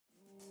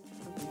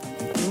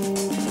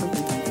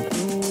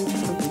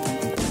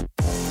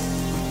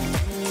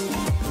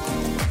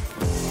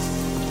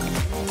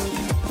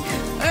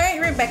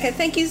Rebecca,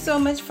 thank you so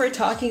much for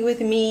talking with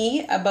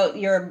me about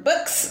your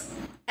books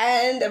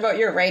and about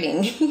your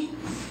writing.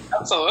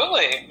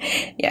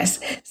 Absolutely. Yes.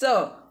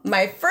 So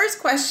my first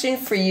question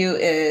for you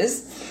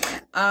is,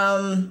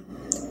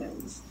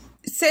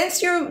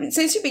 since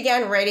you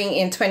began writing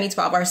in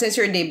 2012, or since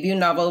your debut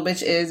novel,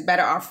 which is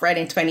Better Off Red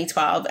in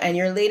 2012, and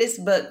your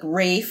latest book,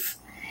 Rafe,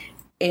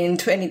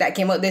 that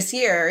came out this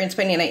year in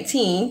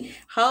 2019,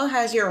 how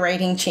has your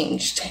writing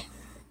changed?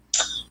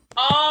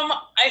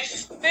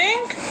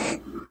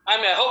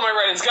 I hope my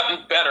writing's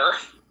gotten better.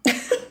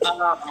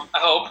 I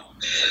hope.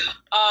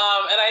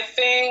 And I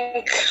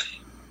think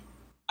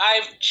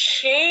I've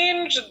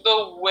changed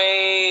the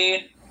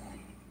way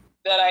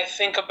that I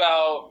think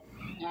about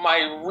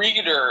my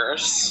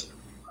readers,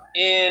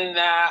 in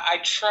that I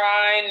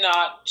try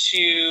not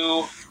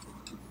to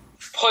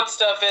put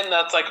stuff in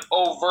that's like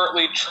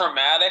overtly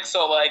traumatic.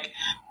 So like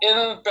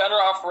in Better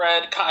Off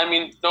Red, I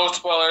mean, no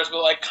spoilers,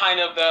 but like kind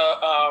of the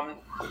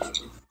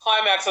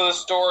climax of the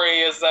story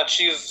is that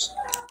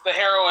the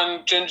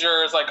heroine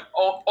Ginger is like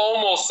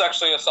almost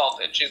sexually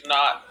assaulted. She's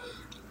not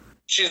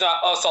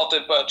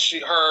assaulted, but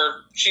she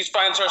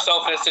finds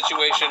herself in a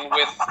situation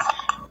with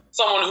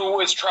someone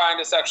who is trying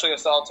to sexually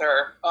assault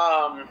her.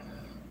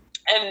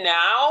 And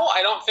now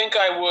I don't think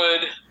I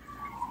would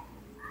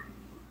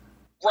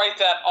write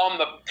that on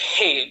the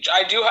page.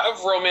 I do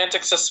have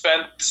romantic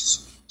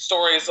suspense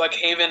stories like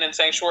Haven and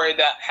Sanctuary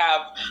that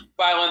have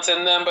violence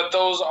in them, but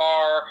those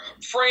are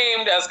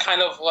framed as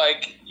kind of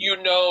like,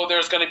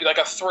 there's going to be like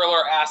a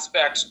thriller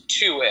aspect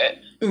to it.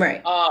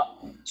 Right.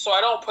 So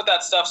I don't put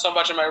that stuff so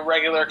much in my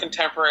regular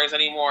contemporaries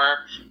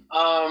anymore.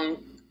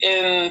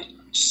 In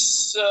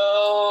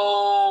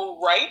So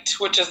Right,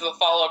 which is the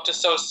follow-up to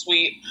So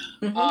Sweet,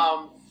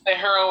 the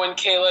heroine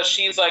Kayla,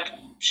 she's a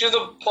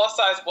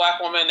plus-size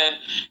black woman, and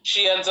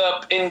she ends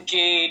up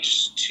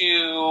engaged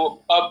to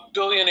a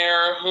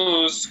billionaire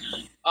who's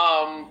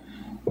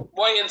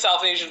white and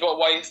South Asian, but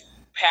white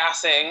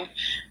passing.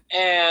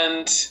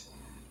 And,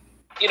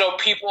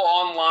 people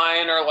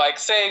online are, like,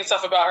 saying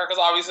stuff about her,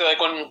 because obviously, like,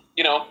 when,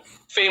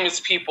 famous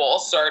people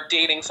start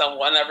dating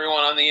someone,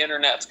 everyone on the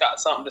internet's got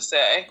something to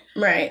say.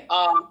 Right.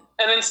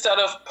 And instead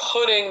of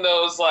putting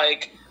those,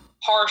 like,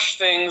 harsh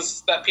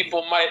things that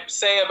people might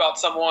say about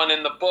someone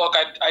in the book,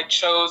 I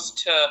chose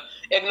to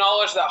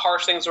acknowledge that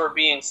harsh things were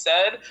being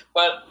said,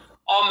 but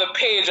on the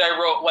page I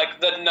wrote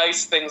like the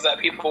nice things that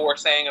people were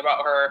saying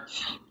about her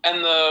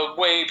and the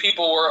way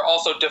people were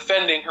also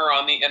defending her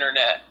on the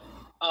internet.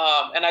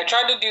 And I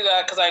tried to do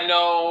that because I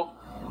know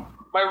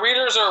my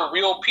readers are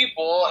real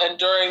people, and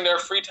during their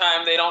free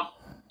time they don't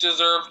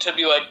deserve to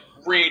be like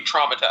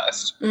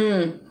re-traumatized.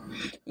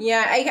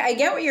 Yeah, I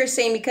get what you're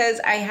saying, because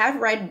I have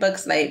read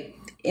books like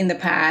in the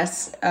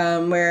past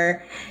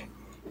where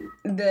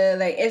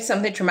if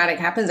something traumatic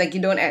happens, like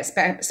you don't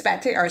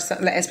expect it, or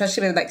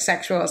especially with like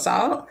sexual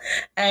assault,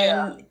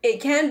 and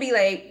it can be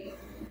like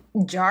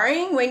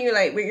jarring when you're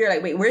like,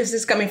 wait, where is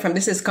this coming from?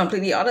 This is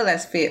completely out of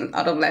left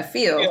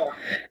field. Yeah.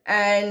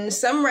 And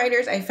some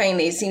writers, I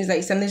find it seems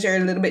like sometimes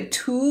they're a little bit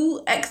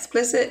too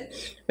explicit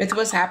with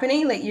what's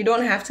happening. Like you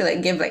don't have to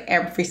like give like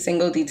every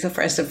single detail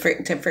for us to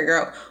figure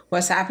out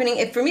what's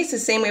happening. For me, it's the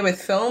same way with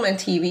film and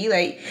TV.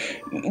 Like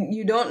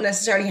you don't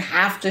necessarily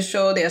have to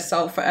show the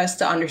assault for us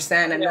to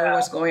understand and know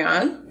what's going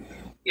on.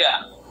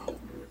 Yeah.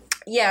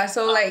 Yeah.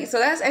 So I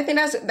think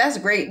that's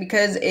great,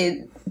 because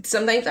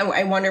sometimes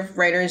I wonder if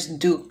writers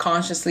do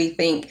consciously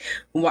think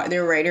what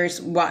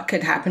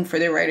could happen for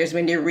their writers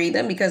when they read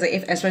them, because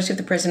especially if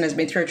the person has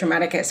been through a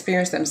traumatic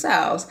experience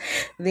themselves,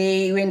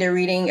 when they're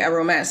reading a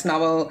romance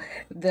novel,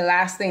 the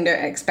last thing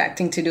they're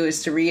expecting to do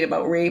is to read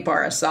about rape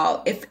or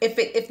assault,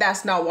 if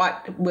that's not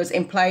what was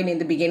implied in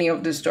the beginning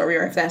of the story,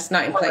 or if that's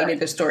not implied in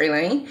the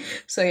storyline.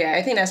 So yeah,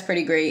 I think that's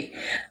pretty great.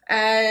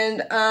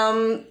 And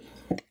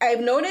I've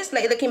noticed,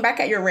 like looking back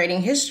at your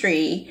writing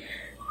history,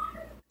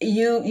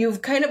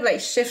 you've kind of like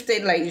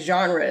shifted like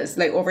genres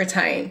like over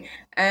time.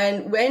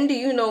 And when do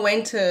you know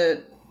when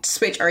to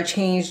switch or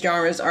change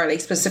genres or like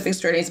specific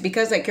stories?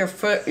 Because like your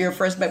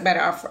first book, Better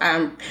Off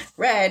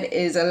Red,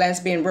 is a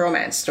lesbian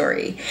romance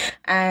story,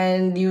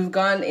 and you've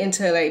gone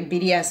into like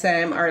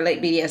BDSM or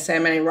like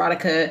BDSM and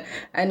erotica,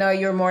 and now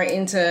you're more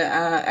into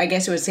I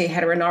guess you would say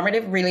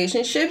heteronormative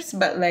relationships,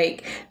 but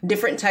like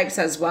different types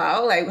as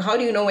well. Like how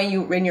do you know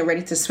when you're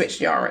ready to switch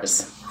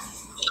genres?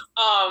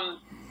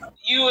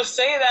 You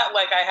say that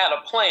like I had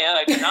a plan.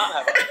 I did not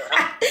have a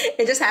plan.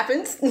 It just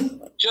happens.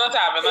 Just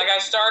happened. Like I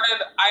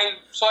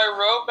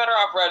wrote Better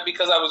Off Red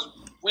because I was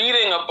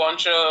reading a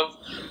bunch of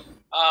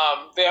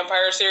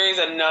vampire series,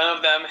 and none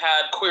of them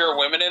had queer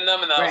women in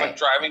them, and that was like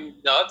driving me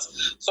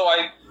nuts. So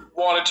I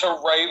wanted to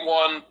write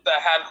one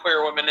that had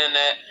queer women in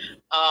it.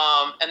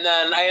 And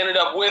then I ended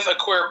up with a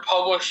queer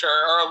publisher,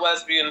 or a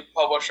lesbian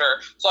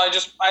publisher. So I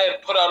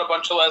had put out a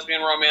bunch of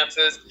lesbian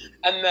romances,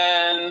 and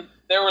then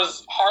there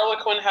was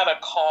Harlequin had a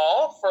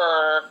call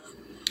for,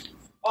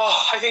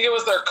 I think it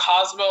was their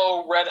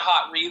Cosmo Red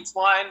Hot Reads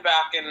line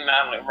back in,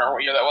 I don't even remember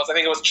what year that was. I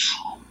think it was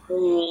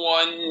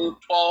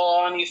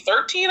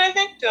 2013, I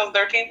think,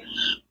 2013.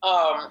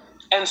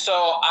 And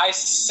so I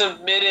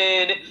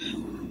submitted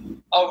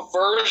a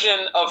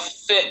version of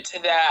fit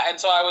to that. And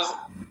so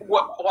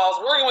while I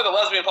was working with a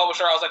lesbian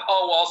publisher, I was like,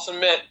 oh, well, I'll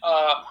submit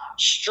a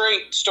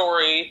straight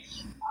story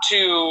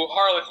to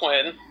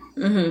Harlequin.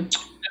 And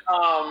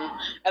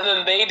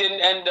then they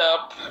didn't end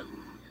up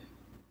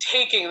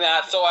taking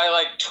that, so I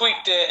like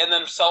tweaked it and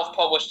then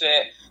self-published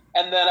it.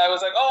 And then I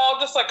was like, oh,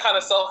 I'll just like kind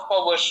of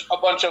self-publish a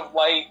bunch of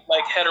light,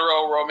 like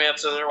hetero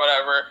romances or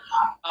whatever.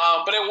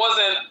 But it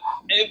wasn't,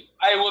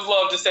 I would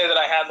love to say that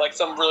I had like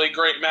some really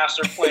great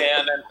master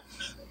plan, and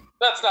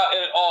that's not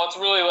it at all. It's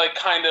really like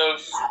kind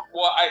of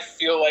what I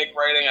feel like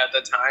writing at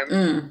the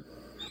time.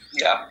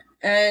 Yeah.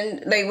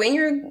 And like when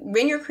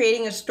you're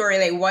creating a story,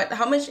 like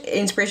how much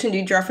inspiration do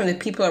you draw from the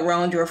people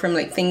around you, or from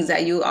like things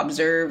that you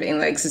observe in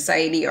like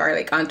society or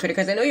like on Twitter?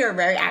 Because I know you're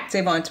very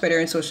active on Twitter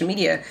and social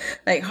media.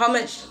 Like how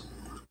much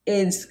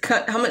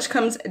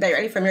comes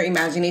directly from your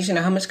imagination,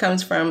 and how much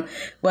comes from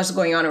what's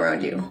going on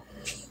around you?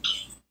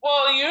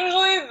 Well,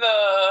 usually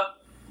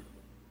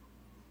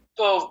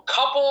the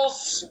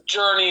couple's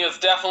journey is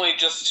definitely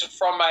just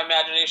from my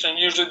imagination.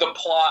 Usually the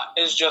plot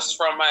is just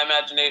from my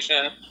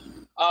imagination.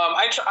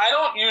 I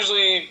don't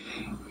usually,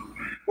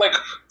 like,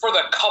 for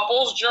the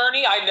couple's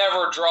journey, I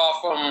never draw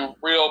from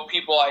real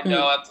people I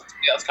know.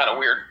 That's kind of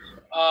weird.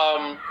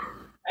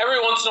 Every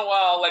once in a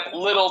while, like,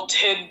 little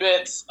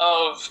tidbits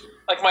of,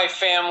 like, my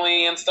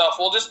family and stuff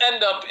will just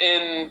end up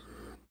in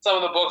some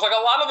of the books. Like,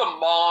 a lot of the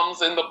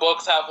moms in the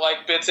books have,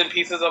 like, bits and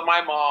pieces of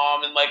my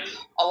mom, and, like,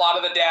 a lot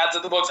of the dads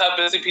in the books have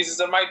bits and pieces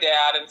of my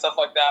dad and stuff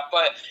like that.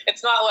 But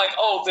it's not like,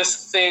 oh,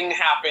 this thing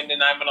happened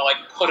and I'm going to, like,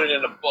 put it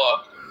in a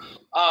book.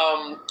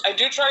 I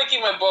do try to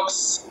keep my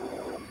books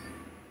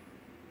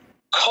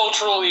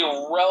culturally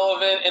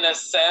relevant in a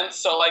sense.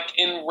 So, like,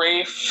 in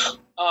Rafe,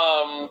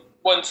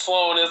 when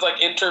Sloane is,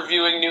 like,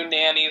 interviewing new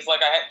nannies,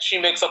 like, she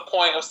makes a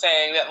point of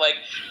saying that, like,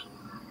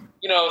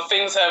 you know,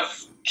 things have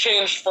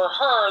changed for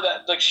her,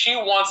 that, like, she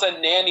wants a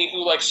nanny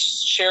who, like,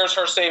 shares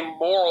her same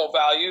moral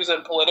values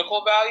and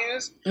political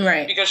values.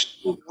 Right. Because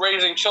she's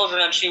raising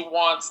children and she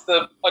wants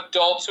the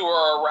adults who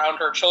are around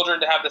her children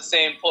to have the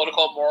same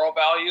political and moral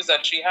values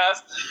that she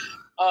has.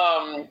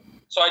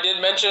 So I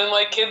did mention,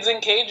 like, kids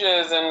in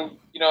cages and,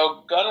 you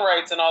know, gun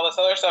rights and all this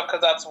other stuff,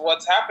 because that's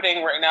what's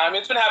happening right now. I mean,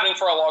 it's been happening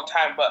for a long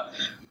time, but,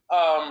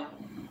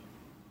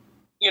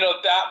 you know,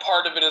 that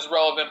part of it is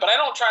relevant. But I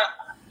don't try...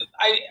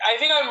 I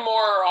think I'm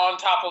more on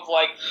top of,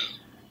 like,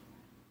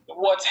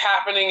 what's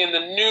happening in the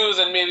news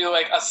and maybe,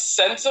 like, a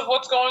sense of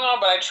what's going on,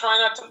 but I try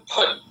not to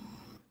put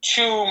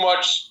too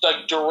much,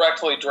 like,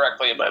 directly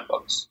in my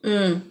books.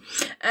 And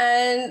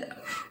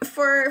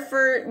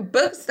for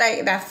books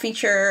that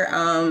feature,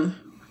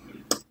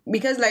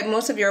 because, like,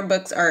 most of your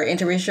books are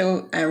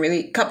interracial and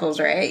really couples,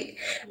 right?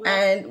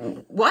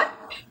 And what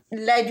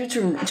led you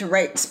to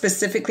write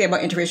specifically about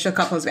interracial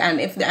couples, and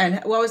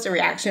what was the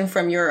reaction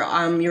from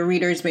your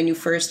readers when you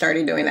first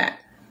started doing that?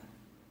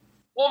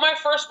 Well, my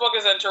first book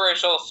is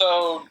interracial,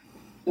 so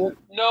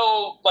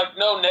no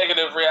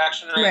negative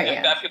reaction or anything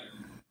like that. People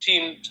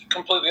seemed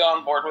completely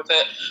on board with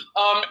it.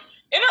 I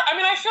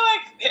mean, I feel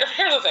like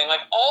here's the thing: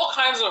 like, all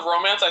kinds of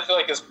romance, I feel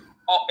like is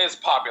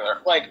popular.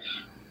 Like,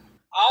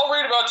 I'll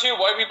read about two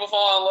white people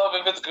falling in love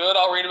if it's good.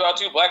 I'll read about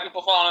two black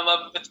people falling in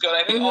love if it's good.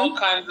 I think all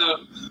kinds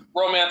of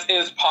romance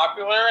is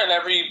popular, and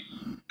every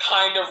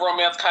kind of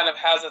romance kind of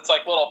has its,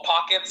 like, little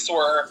pockets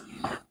where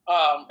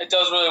it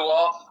does really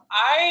well.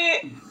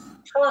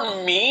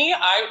 For me,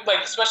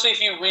 like, especially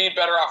if you read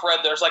Better Off Red,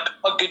 there's, like,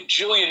 a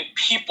gajillion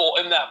people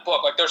in that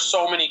book. Like, there's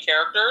so many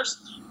characters.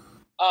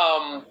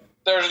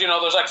 There's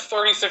like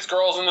 36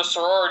 girls in the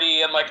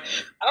sorority, and, like,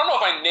 I don't know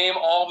if I name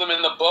all of them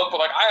in the book, but,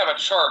 like, I have a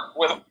chart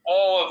with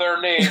all of their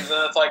names,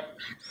 and it's like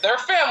their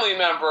family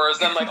members,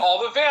 and, like,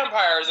 all the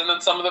vampires, and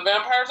then some of the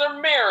vampires are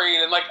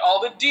married, and, like, all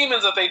the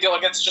demons that they deal.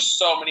 Like, it's just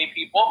so many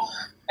people,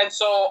 and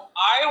so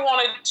I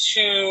wanted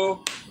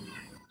to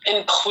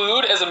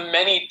include as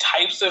many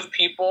types of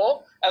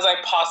people as I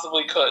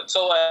possibly could.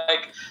 So,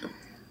 like,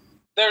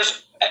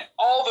 there's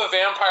all the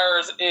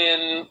vampires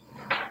in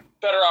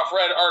Better Off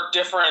Red are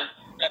different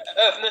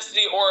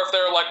ethnicity, or if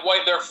they're, like,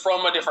 white, they're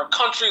from a different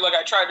country. Like,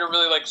 I tried to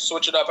really, like,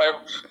 switch it up. I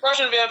have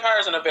Russian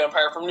vampires and a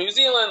vampire from New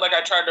Zealand. Like,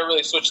 I tried to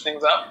really switch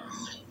things up.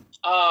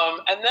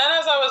 And then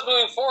as I was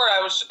moving forward,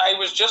 I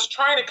was just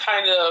trying to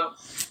kind of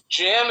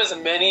jam as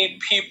many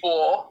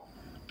people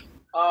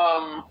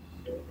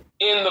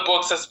in the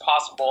books as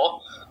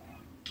possible.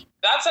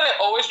 That said, I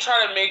always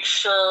try to make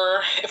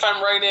sure, if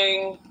I'm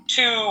writing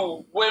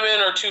two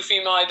women or two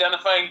female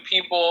identifying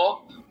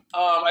people,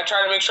 I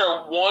try to make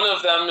sure one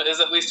of them is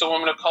at least a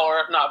woman of color,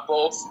 if not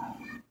both.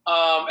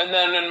 And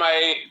then in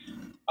my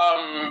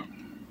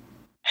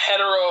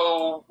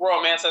hetero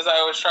romances, I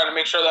always try to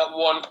make sure that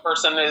one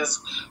person is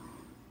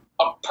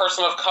a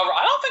person of color.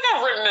 I don't think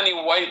I've written any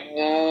white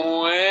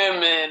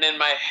women in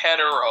my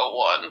hetero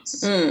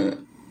ones.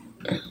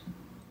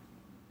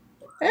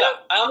 No,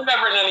 I don't think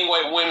I've written any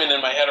white women in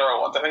my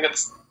hetero ones. I think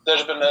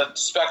there's been a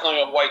speckling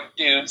of white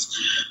dudes.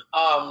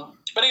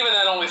 But even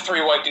then, only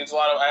 3 white dudes.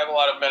 I have a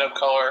lot of men of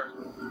color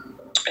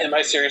in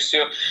my series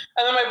too.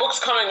 And then my book's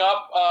coming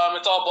up.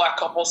 It's all black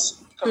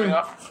couples coming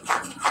up.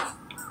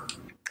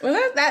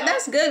 Well,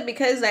 that's good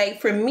because,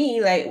 like, for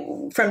me, like,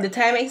 from the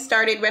time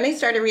when I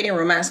started reading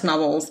romance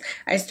novels,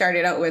 I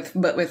started out with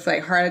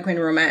like Harlequin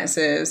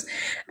romances,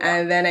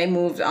 and then I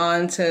moved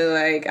on to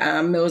like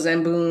Mills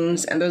and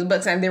Boons and those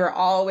books, and they were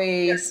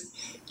always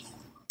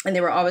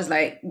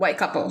like white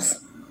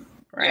couples.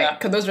 Right,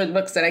 because those were the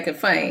books that I could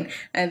find,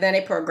 and then I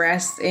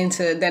progressed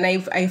into. Then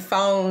I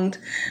found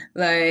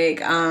like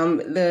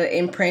the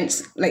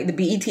imprints, like the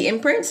BET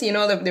imprints. You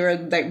know, there were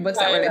like books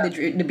that were like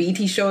the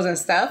BET shows and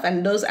stuff,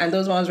 and those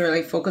ones were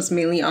like focused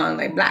mainly on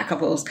like Black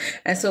couples.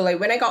 And so like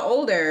when I got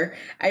older,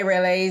 I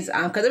realized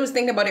because I was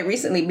thinking about it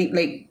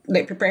recently,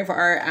 like preparing for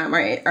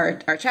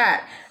our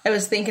chat. I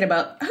was thinking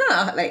about,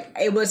 like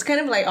it was kind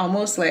of like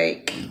almost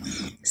like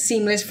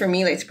seamless for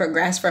me, like to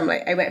progress from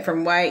like I went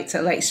from white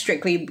to like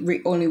strictly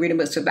only reading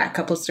books with Black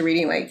couples to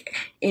reading like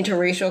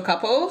interracial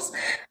couples,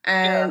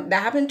 and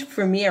that happened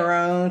for me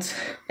around,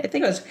 I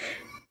think it was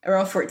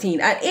around 14,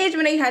 at age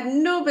when I had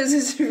no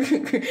business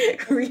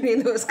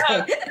reading those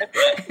kind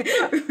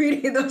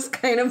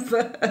of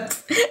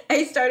books.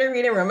 I started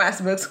reading romance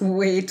books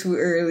way too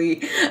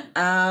early,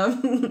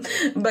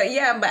 but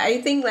I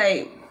think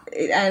like.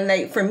 And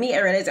like for me,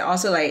 I realized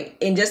also like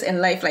in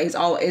life, like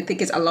I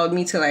think it's allowed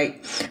me to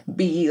like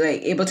be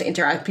like able to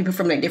interact with people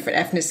from like different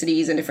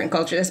ethnicities and different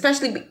cultures,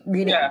 especially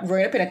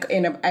growing up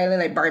in an island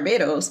like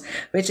Barbados,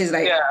 which is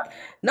like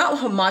not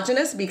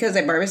homogenous because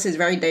like Barbados is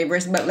very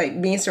diverse, but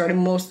like being surrounded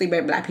mostly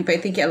by Black people, I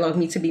think it allowed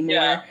me to be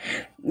more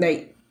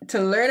like to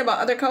learn about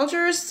other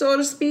cultures, so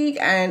to speak,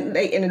 and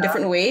like in a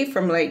different way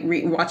from like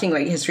watching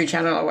like History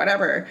Channel or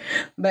whatever.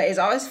 But it's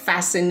always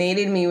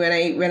fascinated me when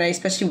I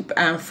especially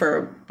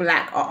for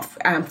Black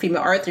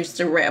female authors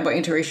to write about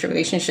interracial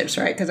relationships,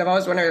 right? Because I've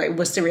always wondered like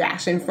what's the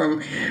reaction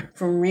from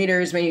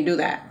readers when you do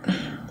that.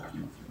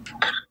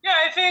 Yeah,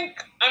 I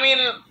think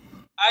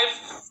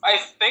I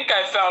think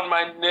I found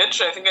my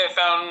niche. I think I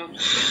found.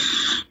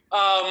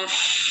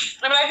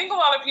 I think a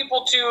lot of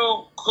people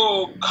too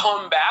who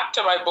come back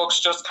to my books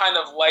just kind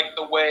of like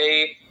the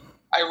way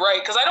I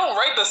write, because I don't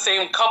write the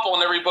same couple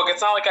in every book.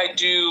 It's not like I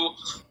do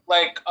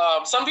like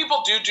some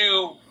people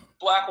do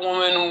Black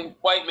woman,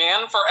 white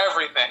man for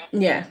everything.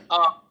 Yeah.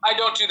 I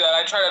don't do that.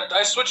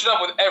 I switch it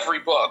up with every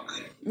book.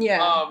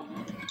 Yeah.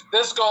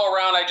 This go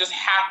around, I just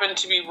happen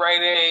to be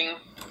writing.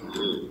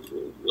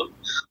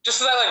 Just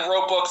because I like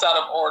wrote books out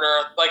of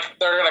order, like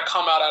they're gonna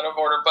come out of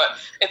order, but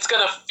it's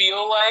gonna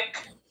feel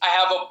like I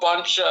have a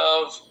bunch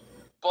of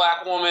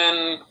Black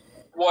woman,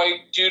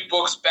 white dude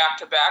books back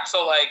to back.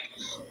 So like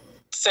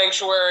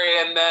Sanctuary,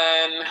 and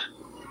then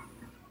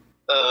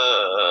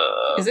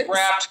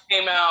Wrapped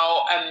came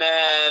out, and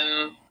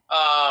then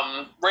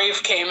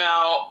Rave came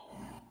out,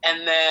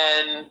 and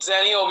then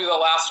Zenny will be the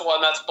last one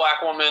that's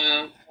Black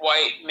woman,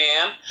 white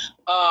man.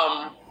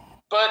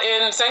 But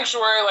in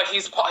Sanctuary, like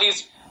he's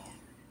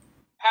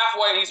half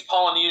white, he's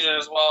Polynesian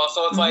as well.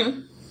 So it's like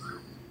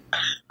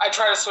I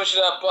try to switch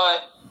it up,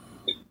 but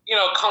you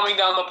know, coming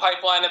down the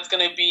pipeline, it's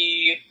going to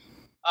be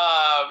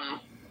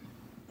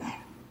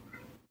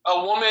a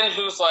woman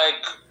who's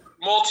like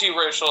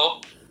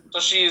multiracial. So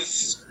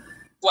she's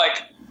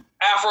like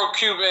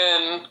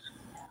Afro-Cuban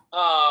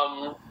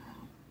and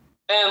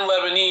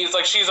Lebanese.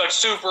 Like she's like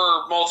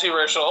super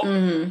multiracial,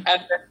 and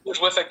then she's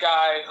with a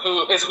guy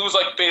who's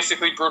like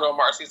basically Bruno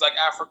Mars. He's like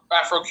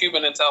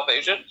Afro-Cuban and South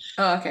Asian.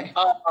 Oh, okay.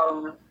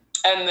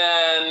 And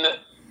then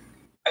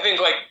I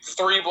think like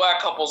 3 Black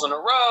couples in a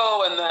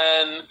row, and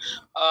then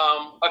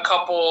a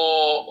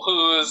couple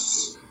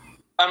who's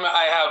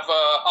I have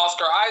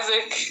Oscar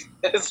Isaac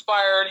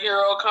inspired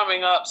hero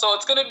coming up. So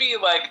it's gonna be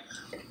like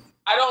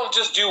I don't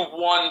just do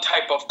one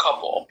type of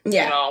couple.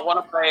 Yeah. You know, one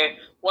of my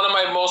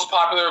most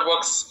popular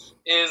books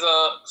is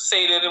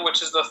Sated,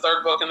 which is the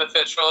 3rd book in the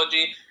 5th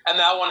trilogy, and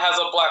that one has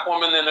a Black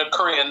woman and a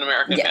Korean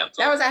American man.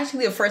 So. That was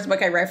actually the first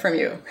book I read from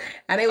you,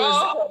 and it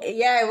was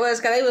it was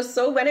because it was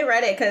so when I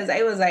read it because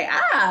I was like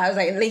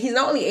he's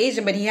not only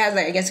Asian, but he has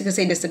like I guess you could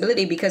say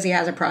disability because he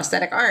has a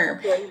prosthetic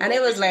arm, and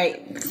it was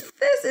like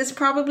this is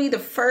probably the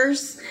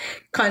first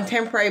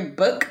contemporary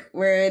book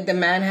where the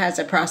man has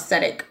a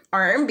prosthetic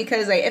arm,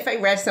 because like if I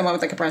read someone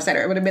with like a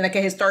prosthetic, it would have been like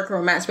a historical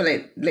romance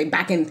where like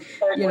back in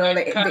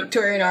like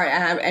Victorian or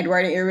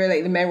Edwardian era,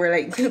 like the men were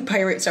like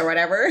pirates or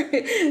whatever.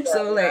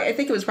 So like I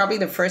think it was probably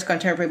the first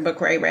contemporary book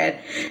where I read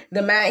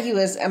the man. He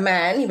was a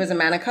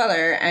man of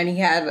color, and he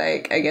had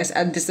like I guess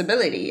a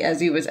disability,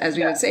 as we would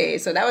say.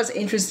 So that was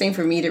interesting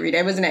for me to read.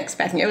 I wasn't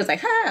expecting it. I was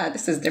like,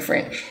 this is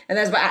different, and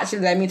that's what actually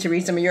led me to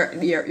read some of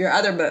your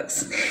other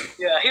books.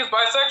 Yeah, he was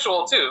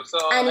bisexual too. So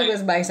and he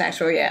was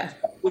bisexual. Yeah,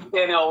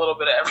 Daniel a little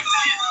bit of everything.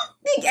 I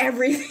think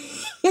everything.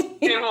 But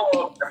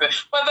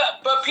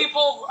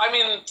people, other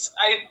than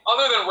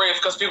Rafe,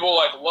 because people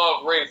like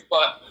love Rafe,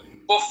 but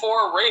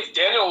before Rafe,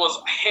 Daniel was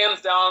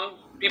hands down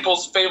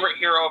people's favorite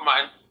hero of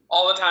mine.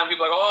 All the time,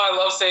 people are like, I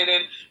love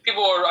Sated.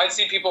 I'd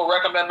see people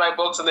recommend my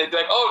books, and they'd be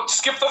like,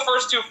 skip the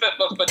first 2 fit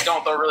books, but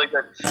don't, they're really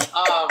good.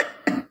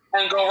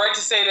 And go right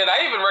to Sated.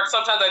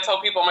 Sometimes I tell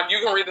people, I'm like, you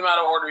can read them out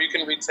of order, you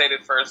can read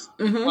Sated first.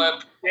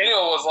 But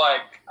Daniel was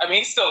like,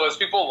 he still is.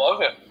 People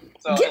love him.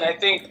 So, and I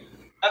think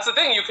That's the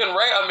thing. You can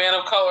write a man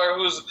of color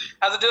who's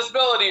has a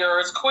disability or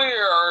is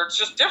queer or it's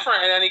just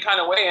different in any kind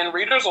of way, and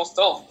readers will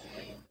still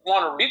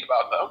want to read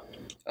about them.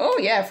 Oh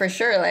yeah, for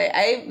sure.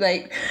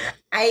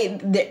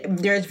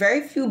 There's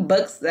very few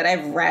books that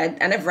I've read,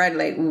 and I've read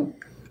like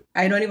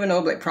I don't even know,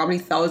 like probably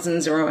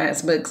thousands of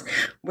romance books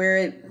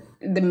where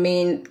the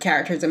main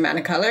character is a man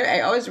of color. I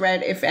always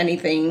read, if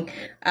anything,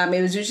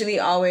 it was usually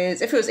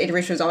always, if it was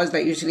interracial, it was always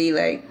like usually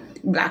like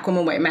black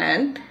woman, white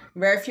man.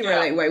 Very few were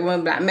like white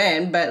woman, black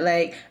men. But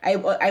like I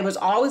was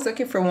always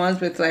looking for ones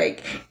with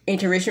like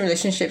interracial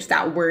relationships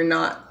that were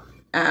not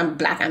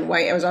black and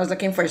white. I was always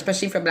looking for,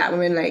 especially for black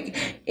women,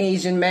 like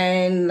Asian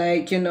men,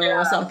 like, you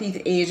know,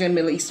 Southeast Asian,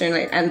 Middle Eastern,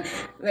 like, and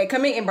like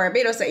coming in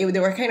Barbados, like, they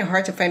were kind of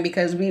hard to find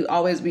because we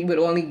would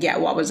only get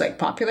what was like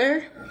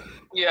popular.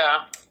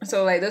 Yeah.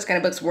 So like those kind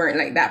of books weren't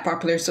like that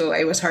popular, so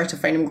like, it was hard to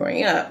find them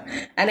growing up.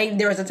 And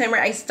there was a time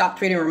where I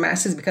stopped reading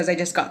romances because I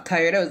just got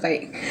tired. I was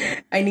like,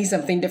 I need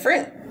something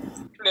different.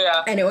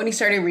 Yeah. And I only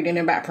started reading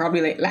them back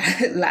probably like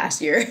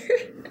last year.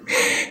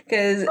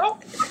 Because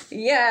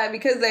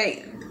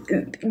like,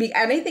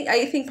 and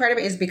I think part of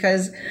it is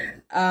because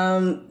I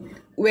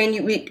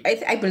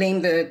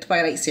blame the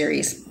Twilight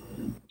series.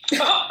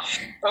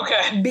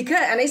 Okay.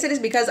 And I say this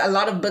because a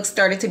lot of books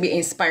started to be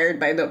inspired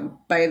by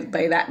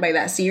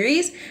that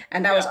series,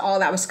 and that was all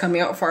that was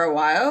coming out for a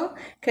while.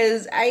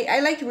 Because I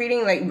liked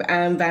reading like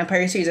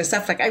vampire series and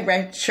stuff. Like I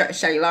read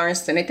Shelley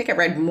Lawrence, I think I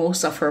read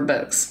most of her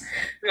books.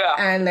 Yeah.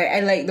 And like I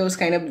like those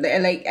kind of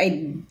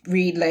I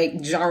read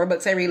like genre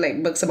books. I read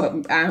like books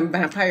about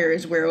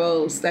vampires,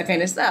 werewolves, that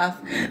kind of stuff.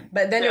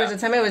 But then there was a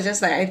time I was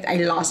just like I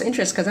lost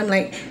interest because I'm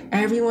like,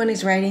 everyone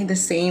is writing the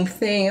same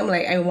thing. I'm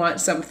like, I want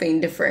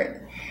something different.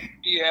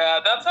 Yeah,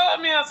 that's how,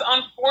 that's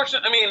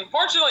unfortunate.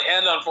 Fortunately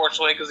and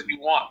unfortunately, because if you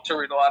want to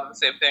read a lot of the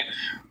same thing,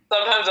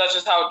 sometimes that's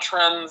just how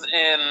trends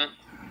in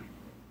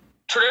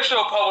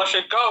traditional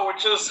publishing go,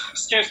 which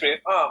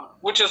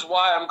is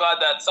why I'm glad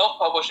that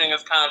self-publishing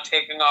is kind of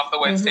taking off the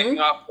way it's taking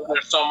off.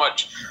 There's so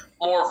much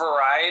more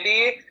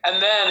variety.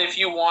 And then if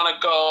you want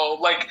to go,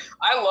 like,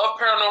 I love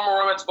paranormal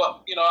romance,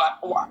 but, you know,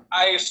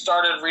 I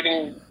started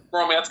reading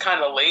romance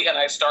kind of late, and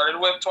I started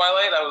with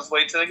Twilight. I was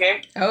late to the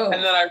game. Oh.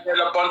 And then I read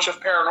a bunch of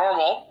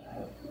paranormal.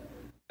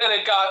 And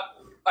I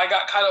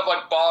got kind of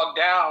like bogged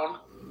down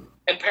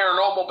in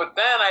paranormal, but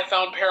then I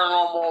found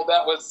paranormal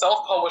that was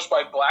self-published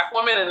by black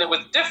women, and it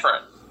was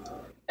different.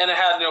 And it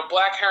had, you know,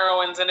 black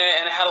heroines in it,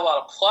 and it had a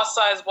lot of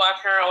plus-size black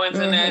heroines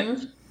in it.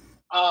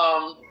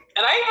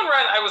 And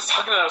I was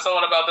talking to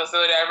someone about this the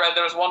other day. I read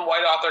there was one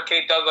white author,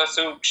 Kate Douglas,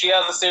 who she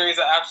has a series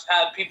that actually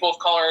had people of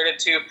color in it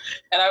too.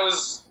 And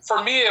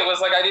for me, it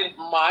was like I didn't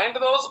mind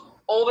those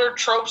older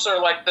tropes or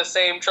like the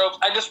same tropes.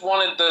 I just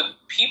wanted the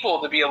people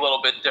to be a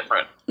little bit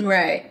different.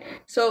 Right.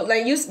 So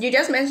like you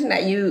just mentioned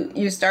that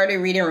you started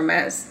reading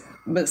romance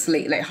books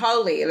late. Like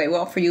how late? Like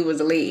what for you was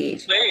a late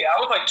age? Late. I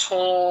was like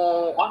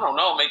I don't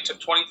know, maybe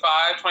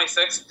 25,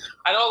 26.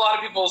 I know a lot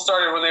of people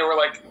started when they were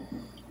like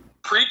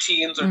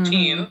preteens or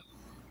teen.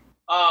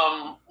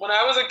 When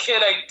I was a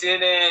kid, I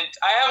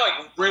have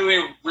like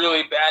really,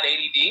 really bad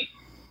ADD.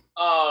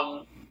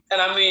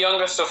 And I'm the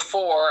youngest of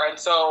four, and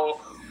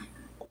so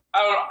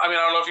I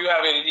don't know if you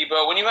have ADD,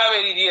 but when you have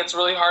ADD, it's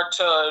really hard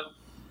to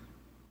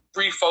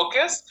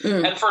refocus.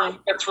 And for me,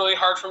 it's really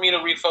hard for me to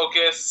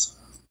refocus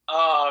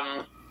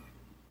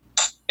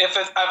if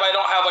I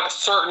don't have like a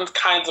certain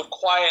kinds of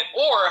quiet,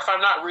 or if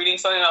I'm not reading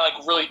something that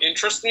like really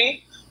interests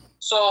me.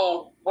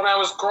 So when I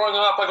was growing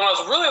up, like when I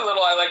was really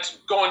little, I liked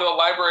going to the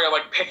library and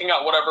like picking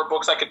out whatever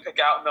books I could pick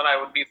out, and then I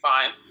would be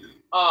fine.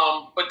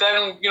 But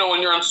then, you know,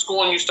 when you're in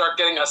school and you start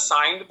getting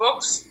assigned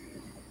books,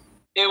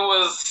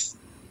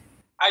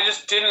 I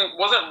just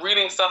wasn't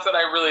reading stuff that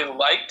I really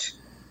liked.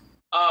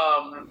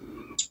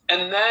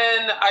 And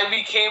then I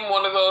became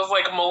one of those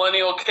like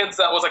millennial kids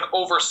that was like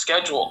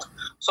overscheduled.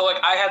 So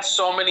like I had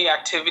so many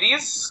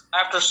activities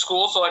after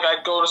school. So like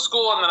I'd go to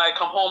school and then I'd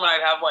come home and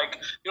I'd have like,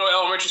 you know,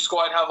 elementary school,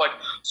 I'd have like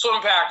swim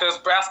practice,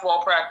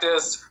 basketball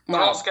practice,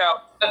 Girl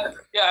Scout.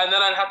 Yeah. And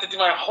then I'd have to do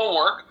my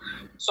homework.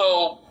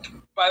 So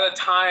by the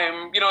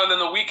time, you know, and then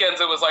the weekends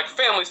it was like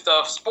family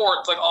stuff,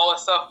 sports, like all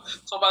this stuff.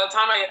 So by the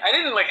time I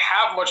didn't like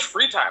have much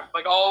free time.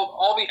 Like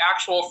all the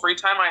actual free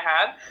time I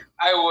had,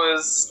 I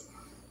was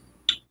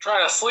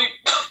trying to sleep.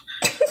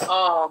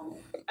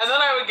 And then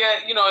I would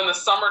get, you know, in the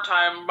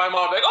summertime, my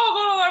mom would be like, oh,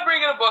 go to the library,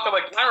 get a book. I'm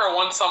like, I remember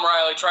one summer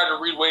I like tried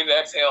to read Waiting to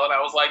Exhale, and I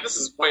was like, this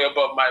is way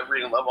above my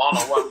reading level. I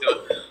don't know what I'm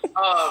doing.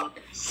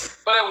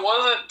 But it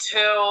wasn't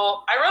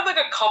till I read like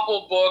a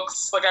couple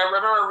books. Like I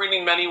remember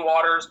reading Many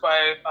Waters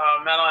by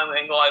Madeline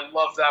L'Engle. I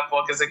loved that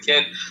book as a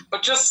kid.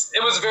 But just,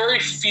 it was very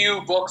few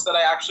books that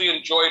I actually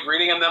enjoyed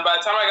reading. And then by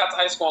the time I got to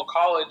high school and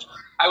college,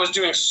 I was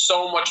doing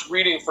so much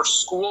reading for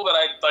school that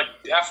I like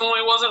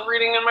definitely wasn't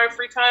reading in my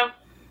free time.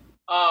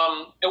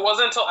 It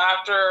wasn't until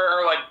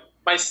after like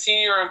my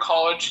senior year in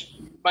college,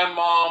 my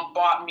mom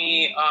bought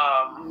me,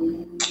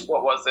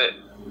 what was it?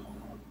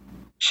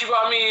 She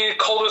bought me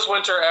Coldest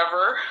Winter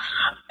Ever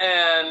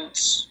and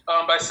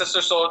by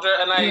Sister Soldier.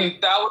 And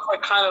that was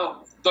like kind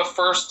of the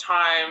first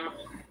time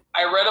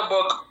I read a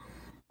book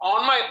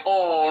on my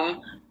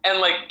own, and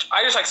like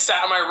I just like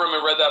sat in my room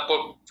and read that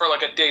book for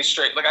like a day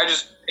straight. Like I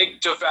just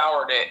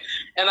devoured it,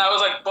 and I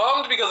was like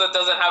bummed because it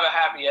doesn't have a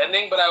happy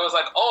ending. But I was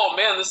like, oh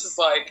man, this is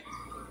like,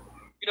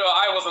 you know,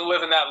 I wasn't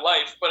living that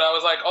life, but I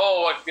was like,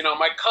 oh, like, you know,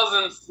 my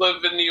cousins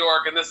live in New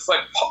York, and this is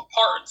like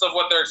parts of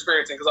what they're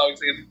experiencing, because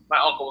obviously my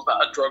uncle was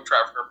not a drug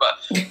trafficker, but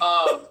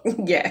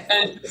yeah,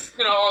 and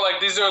you know, or like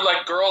these are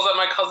like girls that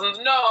my cousins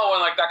know,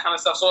 and like that kind of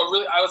stuff. So it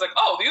really, I was like,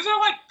 oh, these are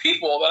like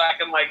people that I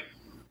can like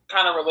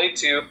kind of relate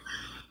to.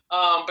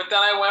 But then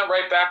I went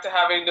right back to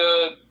having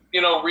to, you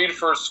know, read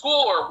for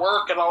school or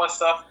work and all that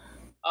stuff.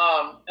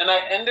 And I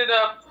ended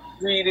up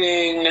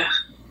reading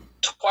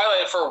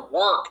Twilight for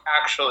work,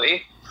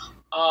 actually.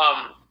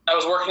 I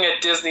was working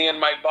at Disney, and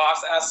my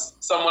boss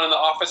asked someone in the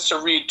office to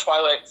read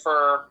Twilight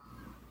for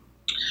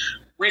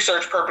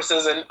research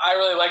purposes, and I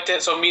really liked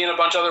it. So me and a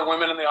bunch of other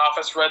women in the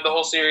office read the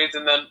whole series,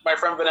 and then my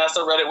friend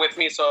Vanessa read it with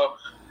me, so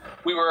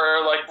we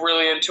were like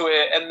really into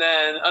it. And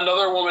then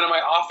another woman in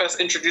my office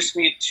introduced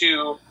me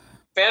to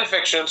fan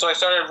fiction, so I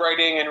started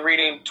writing and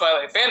reading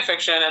Twilight fan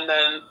fiction, and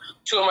then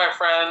two of my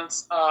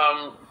friends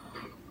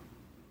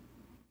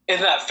in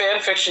that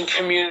fan fiction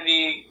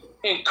community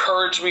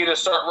encouraged me to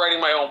start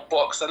writing my own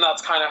books, and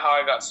that's kind of how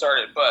I got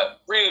started.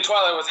 But reading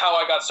Twilight was how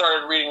I got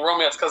started reading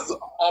romance, because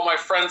all my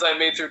friends I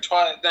made through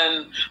Twilight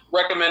then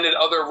recommended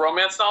other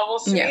romance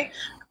novels to me.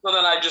 So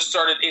then I just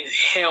started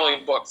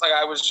inhaling books. Like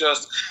I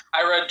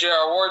read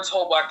J.R. Ward's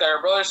whole Black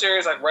Diamond Brothers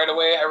series like right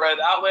away. I read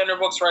Outlander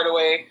books right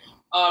away.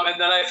 And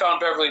then I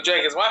found Beverly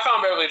Jenkins. When I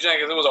found Beverly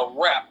Jenkins, it was a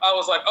wrap. I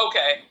was like,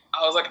 okay.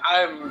 I was like,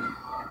 I'm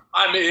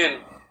in.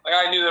 Like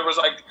I knew there was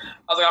like,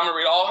 I was like, I'm gonna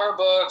read all her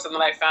books. And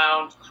then I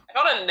found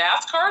a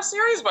NASCAR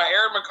series by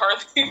Aaron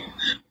McCarthy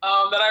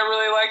that I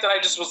really liked. And I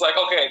just was like,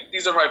 okay,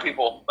 these are my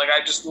people. Like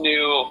I just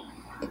knew.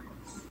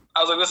 I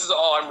was like, this is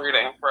all I'm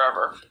reading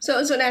forever.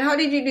 So then how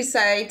did you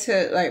decide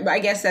to, like, I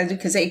guess that you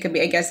could say it could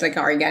be, I guess, like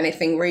an organic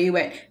thing where you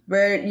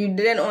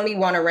didn't only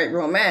want to write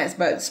romance,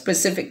 but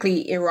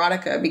specifically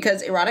erotica,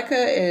 because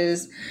erotica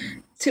is,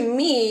 to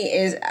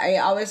me, I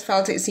always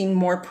felt it seemed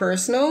more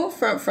personal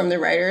from the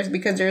writers,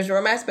 because there's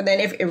romance, but then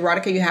if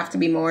erotica, you have to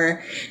be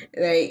more,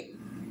 like,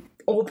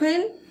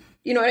 open.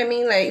 You know what I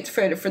mean? Like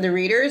for the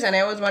readers, and I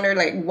always wonder,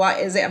 like, what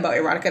is it about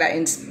erotica that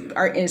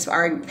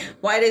inspire?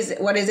 What is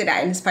it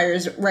that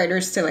inspires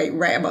writers to like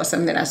write about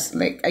something that's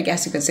like, I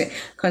guess you could say,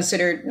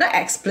 considered not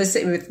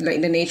explicit with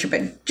like the nature,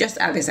 but just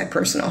at least like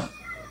personal.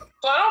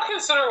 So I don't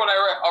consider when I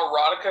write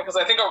erotica, because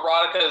I think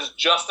erotica is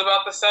just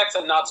about the sex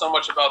and not so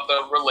much about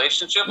the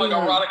relationship. Like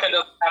erotica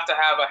doesn't have to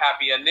have a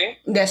happy ending.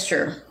 That's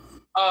true.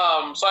 So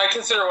I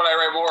consider when I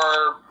write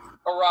more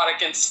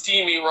erotic and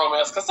steamy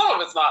romance, because some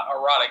of it's not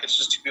erotic, it's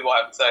just two people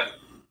having sex.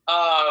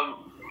 I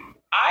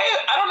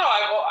don't know,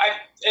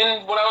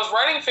 and when I was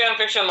writing fan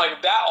fiction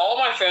like that, all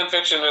my fan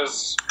fiction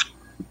is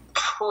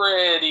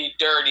pretty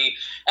dirty,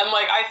 and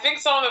like I think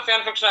some of the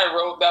fan fiction I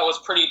wrote that was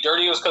pretty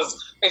dirty was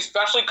because,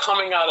 especially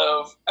coming out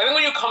of, I think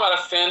when you come out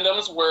of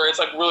fandoms where it's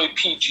like really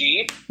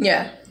PG,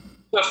 yeah,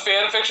 the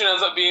fan fiction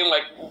ends up being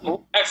like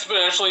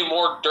exponentially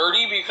more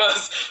dirty,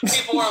 because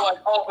people are like,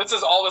 oh, this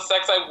is all the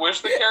sex I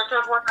wish the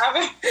characters were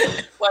having.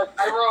 Like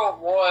I wrote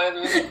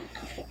one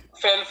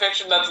fan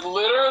fiction that's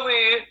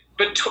literally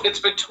it's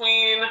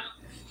between,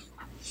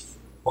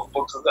 what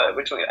books is that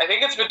between? I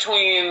think it's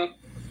between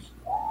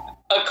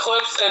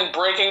Eclipse and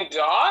Breaking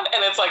Dawn,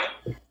 and it's like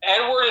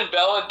Edward and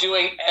Bella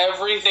doing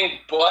everything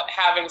but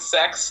having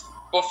sex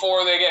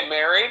before they get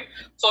married.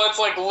 So it's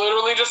like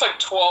literally just like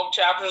 12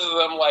 chapters of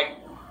them like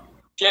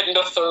getting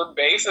to third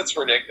base. It's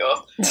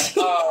ridiculous. And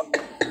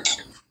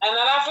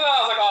then after that,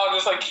 I was like, oh, I'll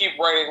just like keep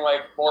writing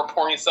like more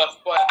porny stuff.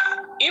 But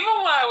even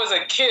when I was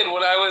a kid,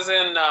 when I was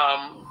in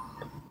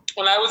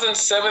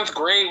 7th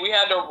grade, we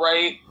had to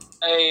write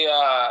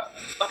a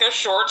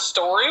short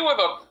story with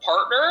a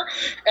partner,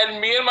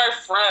 and me and my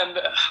friend,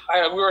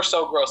 we were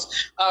so gross.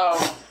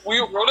 We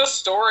wrote a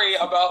story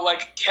about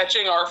like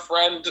catching our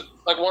friend,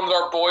 like one of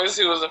our boys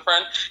who was a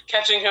friend,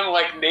 catching him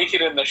like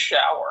naked in the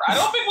shower. I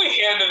don't think we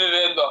handed it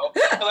in though,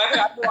 because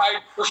I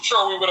for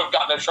sure we would have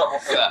gotten in trouble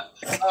for that.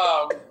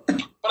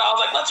 But I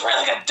was like, let's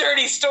write like a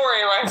dirty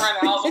story. My friend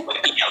Alice was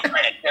like, yeah,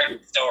 write a dirty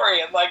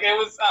story, and like it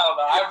was, I don't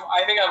know.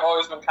 I think I've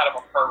always been kind of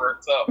a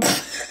pervert, so.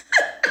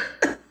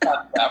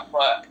 Not that,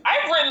 but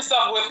I've written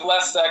stuff with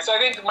less sex. So I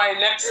think my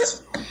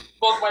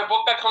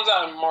book that comes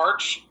out in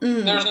March,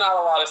 there's not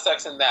a lot of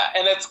sex in that,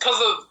 and it's because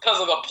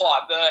of the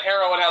plot. The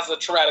heroine has a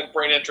traumatic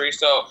brain injury,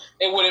 so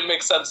it wouldn't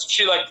make sense.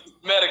 She like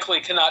medically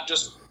cannot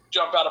just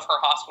jump out of her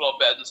hospital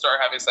bed and start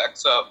having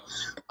sex. So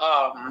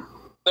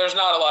there's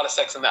not a lot of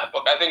sex in that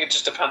book. I think it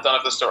just depends on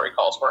if the story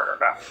calls for it or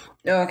not.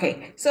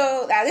 Okay,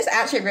 so this is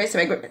actually a great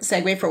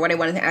segue for what I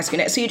wanted to ask you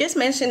next. So you just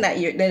mentioned that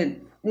the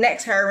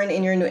next heroine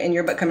in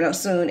your book coming out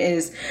soon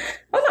is,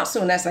 well, not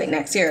soon, that's like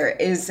next year,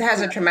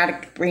 has a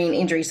traumatic brain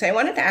injury. So I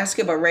wanted to ask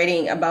you about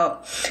writing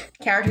about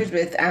characters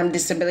with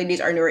disabilities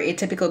or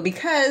neuroatypical,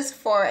 because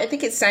for, I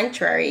think it's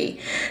Sanctuary,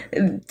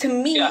 to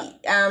me,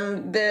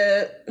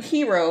 the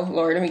hero,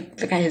 Lord, let me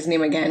look at his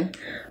name again.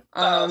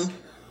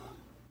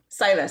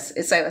 Silas.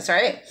 It's Silas,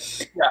 right?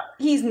 Yeah.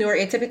 He's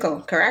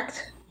neuroatypical,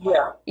 correct?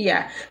 Yeah.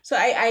 Yeah. So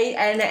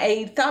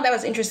I thought that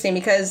was interesting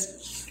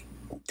because,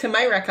 to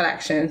my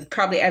recollection,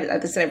 probably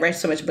as I said, I've read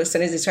so much books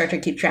and it's hard to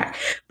keep track.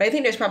 But I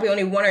think there's probably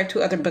only one or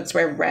two other books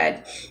where I've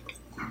read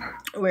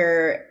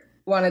where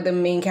one of the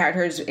main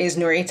characters is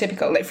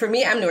neuroatypical. Like for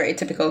me, I'm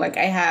neuroatypical. Like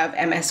I have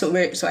MS,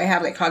 so I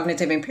have like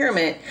cognitive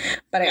impairment,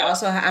 but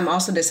I'm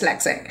also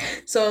dyslexic.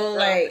 So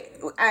like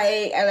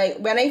I like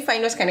when I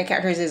find those kind of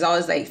characters, is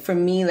always like for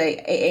me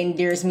like it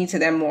endears me to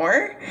them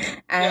more,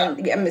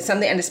 and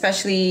something, and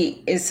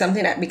especially is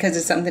something that, because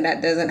it's something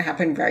that doesn't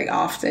happen very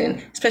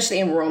often, especially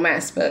in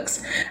romance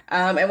books.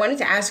 I wanted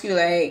to ask you,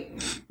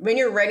 like, when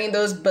you're writing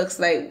those books,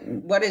 like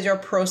what is your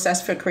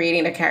process for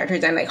creating the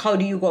characters, and like how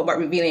do you go about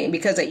revealing it?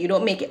 Because like you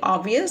don't make it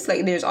obvious.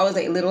 Like there's always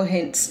like little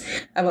hints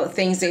about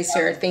things they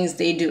say or things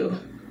they do.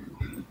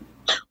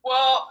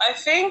 Well, I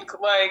think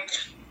like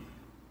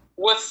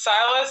with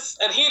Silas,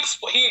 and he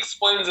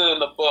explains it in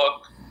the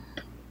book.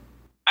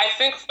 I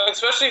think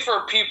especially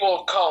for people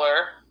of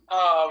color,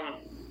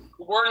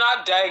 we're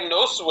not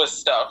diagnosed with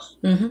stuff,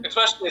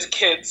 especially as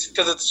kids,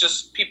 because it's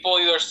just people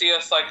either see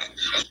us like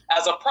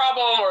as a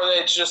problem, or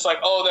it's just like,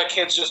 oh, that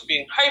kid's just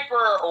being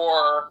hyper.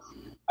 Or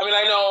I mean,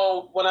 I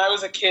know when I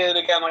was a kid,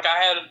 again, like I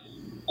had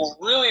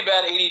really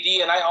bad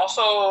ADD, and I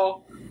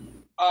also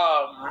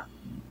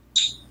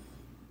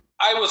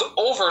I was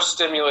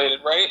overstimulated,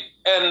 right?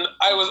 And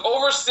I was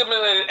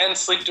overstimulated and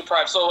sleep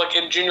deprived. So like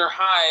in junior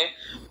high,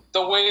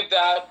 the way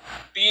that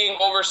being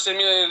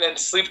overstimulated and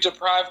sleep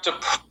deprived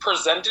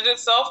presented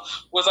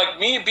itself was like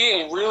me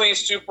being really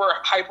super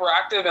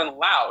hyperactive and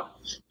loud.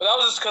 But that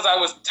was just because I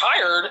was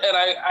tired and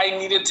I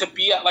needed to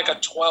be at like a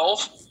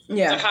 12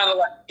 to kind of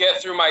like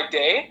get through my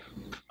day.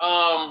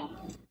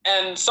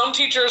 And some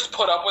teachers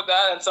put up with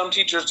that and some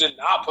teachers did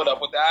not put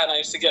up with that. And I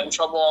used to get in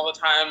trouble all the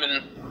time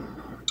and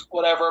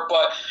whatever,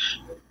 but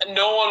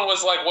no one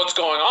was like, what's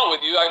going on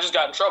with you? I just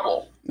got in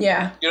trouble.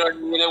 Yeah. You know what I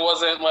mean? It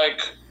wasn't like,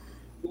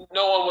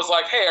 no one was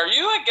like, hey, are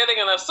you like getting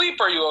enough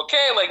sleep? Are you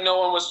okay? Like no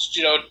one was,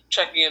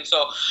 checking in.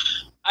 So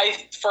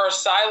for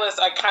Silas,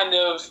 I kind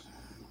of,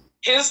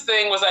 his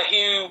thing was that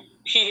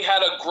he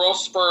had a growth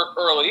spurt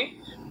early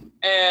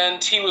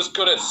and he was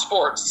good at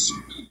sports.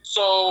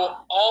 So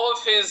all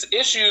of his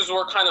issues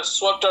were kind of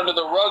swept under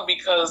the rug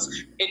because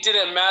it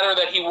didn't matter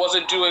that he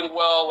wasn't doing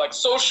well, like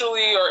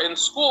socially or in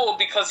school,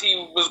 because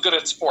he was good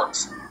at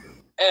sports.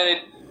 And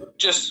it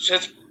just,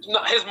 his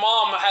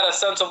mom had a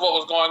sense of what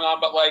was going on,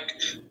 but like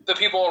the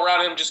people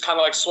around him just kind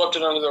of like swept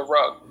it under the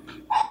rug.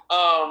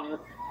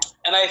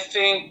 And I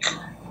think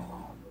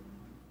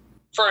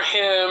for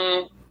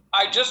him,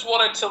 I just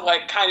wanted to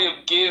like kind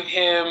of give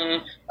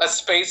him a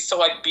space to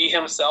like be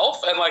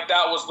himself. And like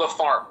that was the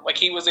farm. Like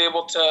he was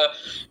able to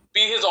be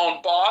his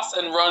own boss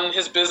and run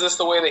his business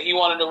the way that he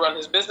wanted to run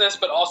his business.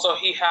 But also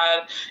he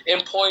had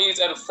employees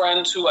and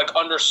friends who like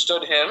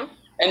understood him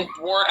and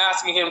weren't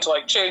asking him to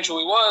like change who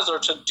he was or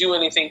to do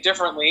anything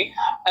differently.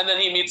 And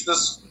then he meets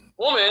this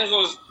woman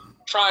who's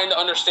trying to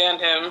understand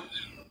him,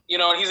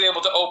 and he's able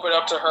to open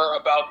up to her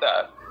about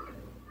that.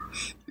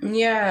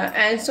 Yeah.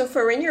 And so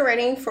for when you're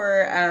writing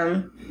for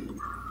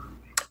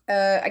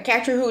a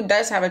character who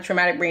does have a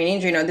traumatic brain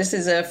injury, this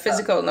is a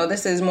physical,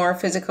 this is more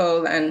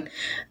physical and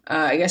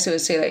I guess it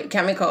would say like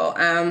chemical.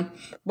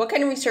 What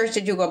kind of research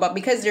did you go about?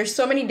 Because there's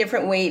so many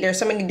different ways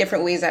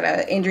that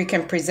an injury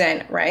can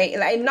present, right?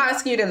 Like, I'm not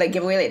asking you to like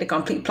give away like the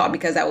complete plot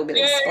because that would be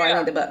like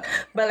spoiling the book.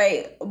 But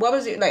like, what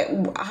was it like?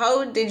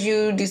 How did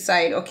you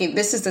decide? Okay,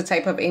 this is the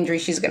type of injury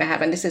she's gonna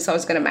have, and this is how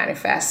it's gonna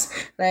manifest.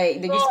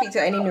 Like, did you speak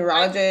to any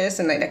neurologists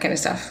and like that kind of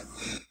stuff?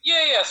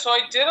 Yeah. So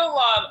I did a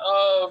lot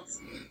of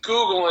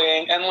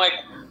Googling, and like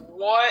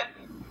what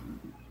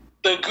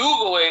the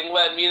Googling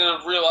led me to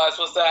realize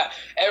was that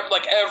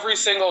every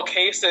single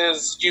case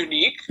is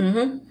unique.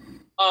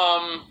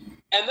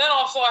 And then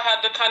also I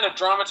had to kind of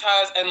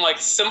dramatize and like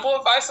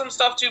simplify some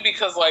stuff too,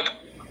 because like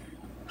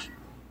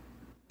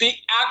the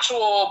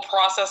actual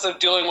process of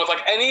dealing with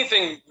like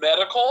anything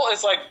medical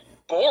is like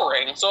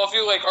boring. So if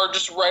you like are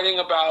just writing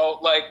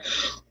about like,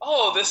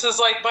 oh, this is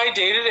like my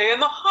day-to-day in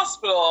the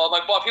hospital,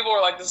 like, well, people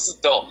are like, this is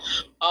dull.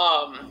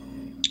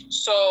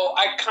 So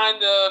I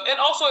kind of, and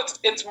also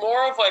it's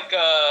more of like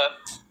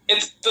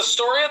the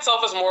story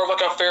itself is more of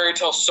like a fairy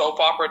tale soap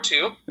opera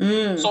too.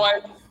 So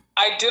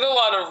I did a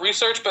lot of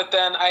research, but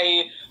then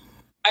I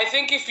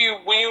think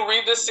when you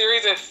read this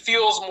series, it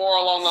feels more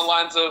along the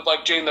lines of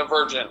like Jane the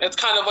Virgin. It's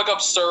kind of like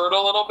absurd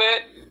a little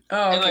bit.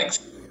 Oh, okay. And like,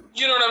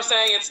 you know what I'm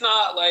saying? It's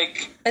not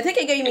like... I think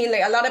you mean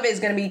like a lot of it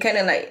is going to be kind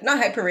of like, not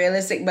hyper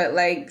realistic, but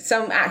like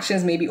some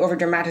actions may be over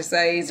dramatized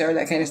or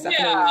that kind of stuff.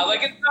 Yeah,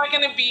 like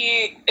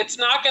it's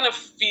not going to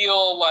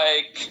feel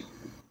like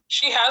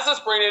she has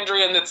this brain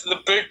injury and it's the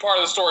big part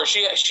of the story.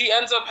 She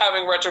ends up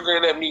having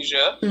retrograde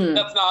amnesia.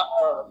 That's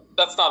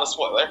not a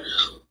spoiler.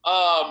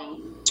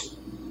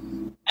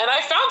 And I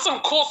found some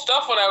cool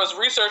stuff when I was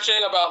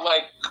researching about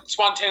like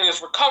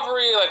spontaneous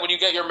recovery, like when you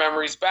get your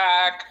memories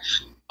back.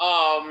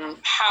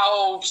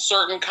 How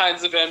certain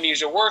kinds of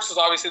amnesia works is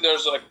obviously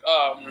there's like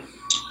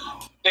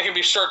they can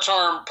be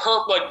short-term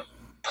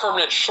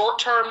permanent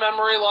short-term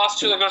memory loss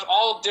too. Like there's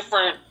all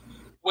different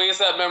ways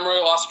that memory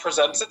loss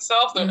presents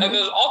itself. And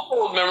there's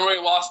also memory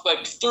loss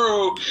like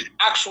through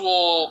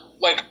actual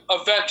like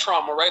event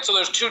trauma, right? So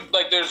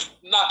there's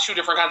not two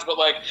different kinds, but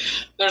like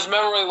there's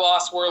memory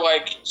loss where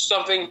like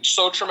something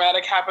so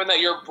traumatic happened that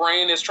your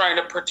brain is trying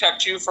to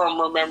protect you from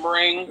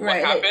remembering what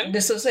happened.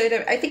 Like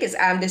dissociative, I think it's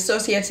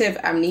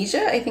dissociative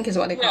amnesia, I think is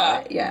what they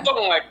call it. Yeah.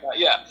 Something like that,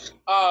 yeah.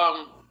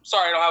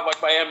 Sorry, I don't have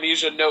like my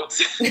amnesia notes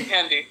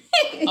handy.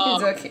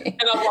 It's okay.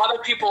 And a lot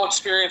of people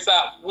experience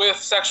that with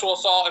sexual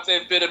assault if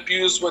they've been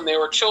abused when they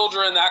were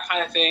children, that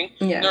kind of thing.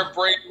 Yeah. Their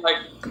brain like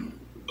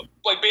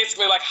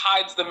basically like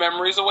hides the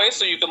memories away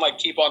so you can like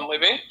keep on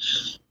living.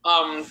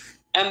 And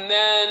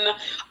then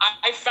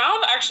I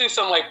found actually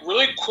some like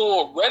really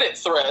cool Reddit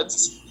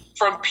threads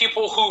from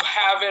people who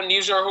have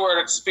amnesia or who are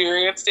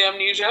experienced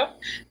amnesia.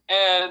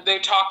 And they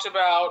talked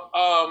about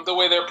the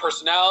way their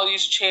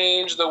personalities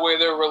changed, the way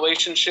their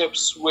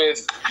relationships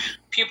with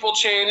people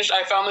changed.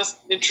 I found this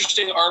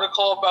interesting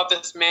article about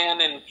this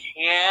man in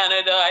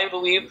Canada, I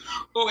believe,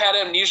 who had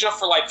amnesia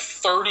for like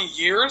 30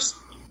 years.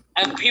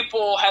 And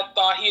people had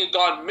thought he had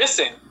gone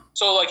missing.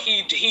 So like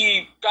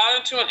he got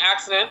into an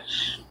accident.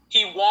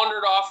 He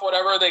wandered off,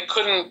 whatever. They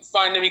couldn't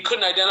find him. He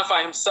couldn't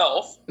identify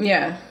himself.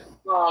 Yeah.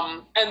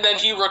 And then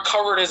he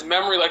recovered his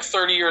memory like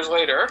 30 years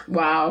later.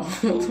 Wow.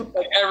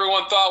 Like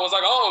everyone thought was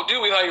like, oh,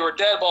 dude, we thought you were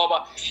dead, blah,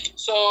 blah.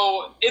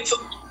 So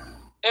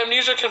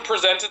amnesia can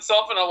present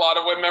itself in a lot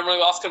of ways. Memory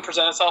loss can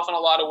present itself in a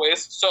lot of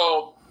ways.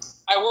 So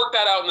I worked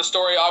that out in the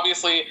story.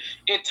 Obviously,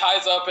 it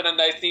ties up in a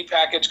nice, neat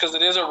package because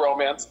it is a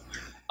romance.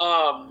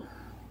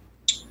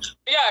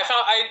 Yeah,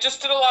 I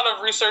just did a lot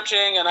of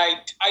researching, and I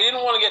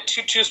didn't want to get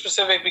too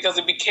specific because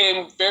it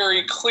became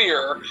very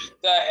clear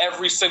that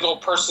every single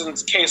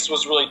person's case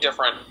was really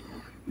different.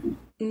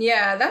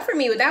 Yeah, that for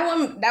me, that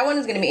one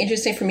is going to be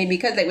interesting for me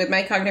because like with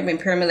my cognitive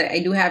impairment, like I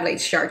do have like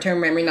short-term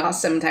memory loss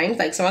sometimes.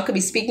 Like someone could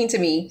be speaking to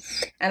me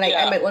and like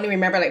I might only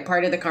remember like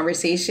part of the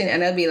conversation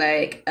and I'll be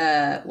like,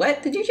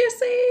 what did you just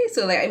say?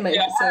 So like I might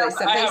sometimes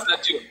I have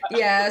that too.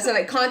 Yeah, so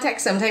like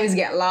context sometimes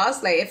get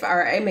lost. Like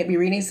I might be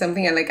reading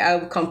something and like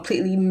I'll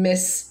completely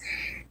miss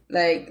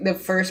like the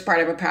first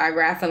part of a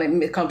paragraph and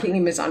like completely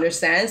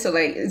misunderstand. So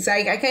like it's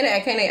like I kind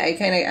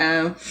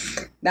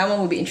of that one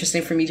would be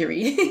interesting for me to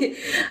read.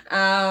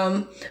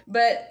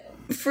 But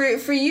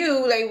for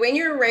you, like when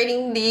you're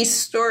writing these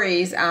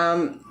stories,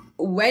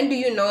 when do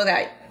you know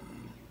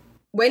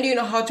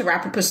how to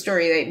wrap up a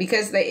story? Like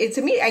because like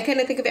to me, I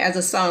kind of think of it as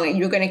a song. Like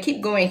you're gonna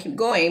keep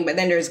going, but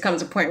then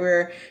comes a point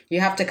where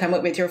you have to come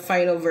up with your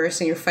final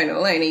verse and your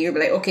final line, and you're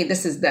like, okay,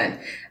 this is done.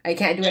 I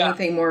can't do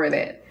anything more with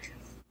it.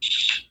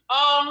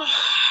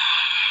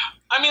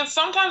 I mean,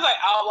 sometimes I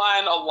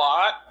outline a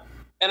lot,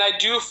 and I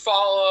do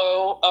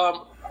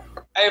follow.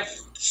 I have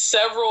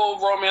several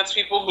romance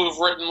people who've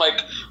written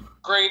like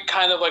great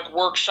kind of like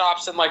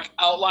workshops and like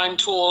outline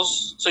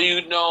tools, so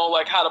you know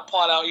like how to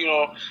plot out. You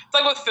know, it's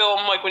like with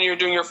film, like when you're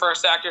doing your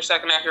first act, your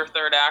second act, your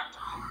third act.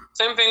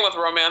 Same thing with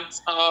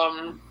romance.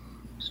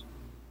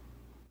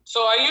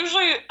 So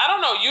usually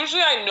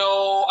I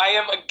know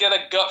I get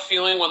a gut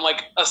feeling when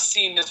like a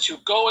scene is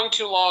going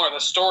too long or the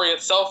story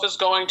itself is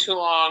going too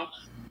long.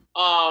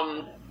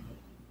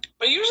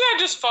 But usually I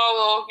just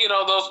follow,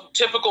 those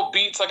typical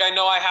beats. Like I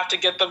know I have to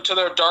get them to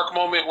their dark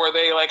moment where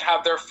they like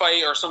have their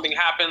fight or something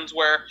happens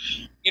where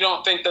you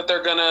don't think that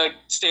they're going to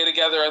stay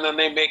together and then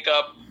they make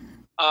up.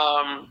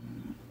 I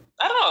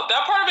don't know.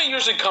 That part of it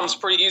usually comes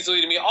pretty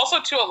easily to me.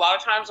 Also, too, a lot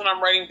of times when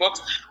I'm writing books,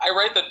 I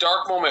write the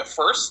dark moment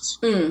first.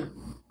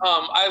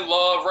 I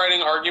love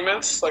writing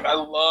arguments. Like, I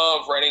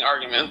love writing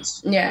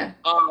arguments. Yeah.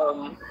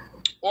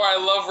 Or I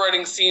love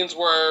writing scenes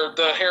where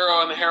the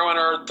hero and the heroine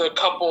are the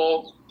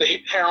couple,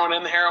 the heroine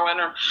and the heroine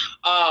are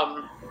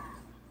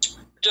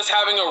just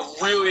having a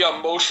really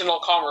emotional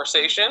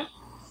conversation.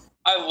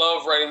 I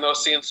love writing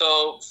those scenes.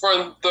 So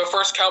for the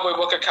first cowboy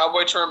book, A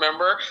Cowboy to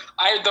Remember,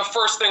 the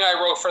first thing I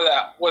wrote for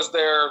that was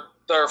their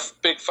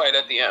big fight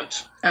at the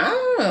end.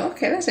 Oh,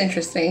 okay, that's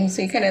interesting.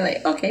 So you kind of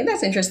like, okay,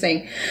 that's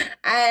interesting,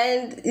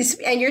 and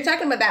you're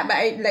talking about that,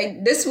 but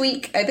like this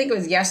week, I think it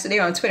was yesterday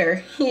on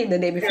Twitter, the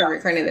day before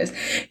recording this,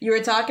 you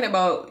were talking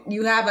about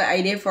you have an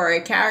idea for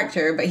a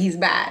character, but he's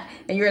bad,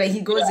 and you're like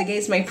he goes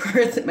against my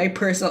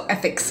personal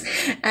ethics,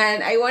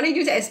 and I wanted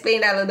you to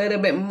explain that a little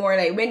bit more.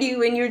 Like when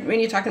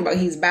you're talking about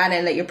he's bad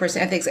and like your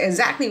personal ethics,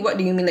 exactly what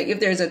do you mean? Like if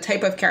there's a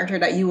type of character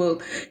that you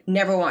will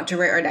never want to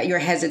write or that you're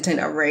hesitant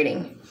of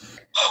writing.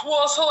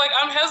 Well, so like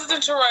I'm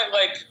hesitant to write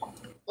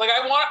like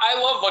I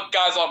love like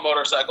guys on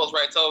motorcycles,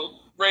 right? So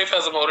Rafe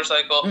has a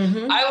motorcycle.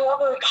 Mm-hmm. I love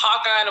a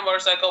hot guy on a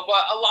motorcycle,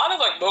 but a lot of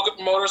like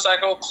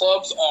motorcycle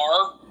clubs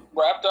are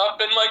wrapped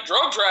up in like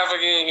drug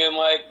trafficking and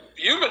like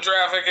human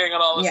trafficking and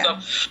all this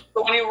stuff.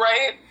 But when you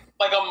write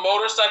like a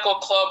motorcycle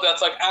club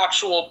that's like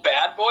actual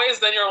bad boys,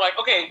 then you're like,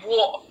 okay,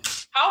 well,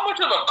 how much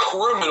of a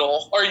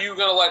criminal are you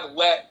gonna like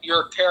let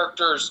your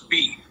characters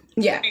be?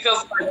 Yeah,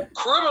 because like,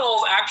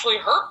 criminals actually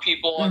hurt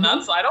people, and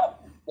I don't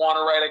want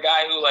to write a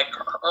guy who like,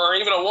 or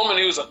even a woman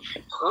who's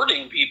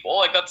hurting people.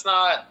 Like that's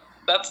not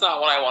that's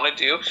not what I want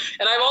to do.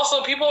 And I've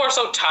also, people are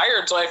so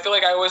tired, so I feel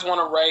like I always want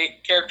to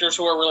write characters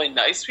who are really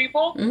nice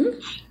people.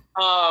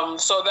 Mm-hmm.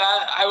 So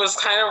that I was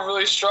kind of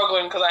really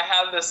struggling because I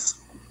had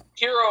this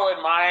hero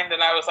in mind,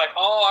 and I was like,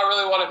 oh, I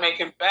really want to make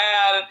him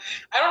bad.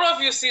 I don't know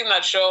if you've seen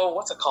that show.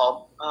 What's it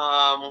called?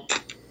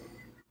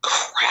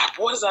 Crap,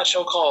 what is that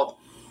show called?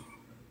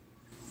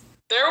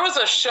 There was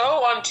a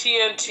show on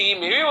TNT,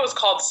 maybe it was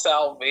called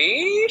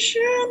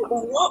Salvation?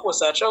 What was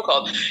that show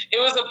called? It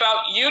was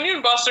about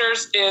Union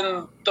Busters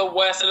in the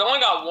West. It only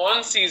got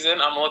one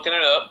season. I'm looking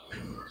it up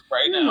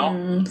right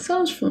now.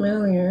 Sounds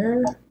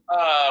familiar.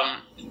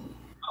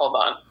 Hold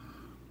on.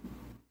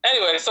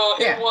 Anyway, so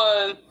Yeah.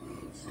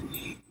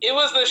 it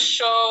was the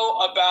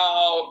show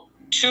about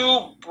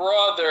two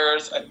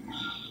brothers.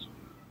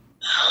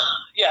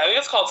 Yeah, I think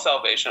it's called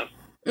Salvation.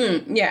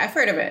 Yeah, I've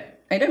heard of it.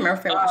 I don't remember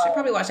if I watched it. I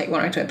probably watched like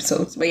 1 or 2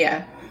 episodes, but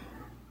yeah.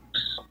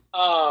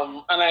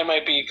 And I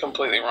might be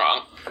completely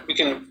wrong. We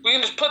can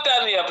just put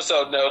that in the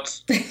episode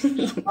notes.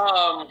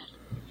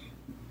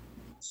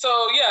 So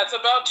yeah, it's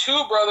about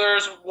two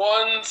brothers.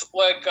 One's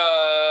like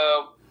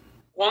a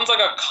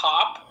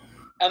cop,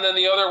 and then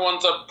the other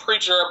one's a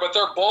preacher. But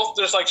they're both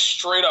just like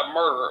straight up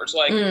murderers.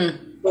 Like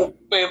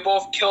they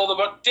both killed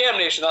about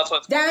Damnation. That's what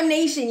it's called.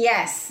 Damnation.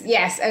 Yes,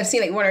 I've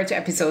seen like 1 or 2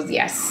 episodes.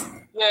 Yes.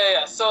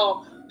 Yeah.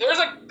 So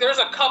there's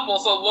a couple.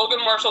 So Logan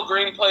Marshall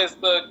Green plays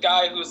the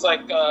guy who's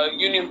like a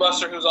Union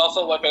Buster, who's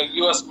also like a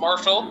U.S.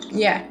 Marshal.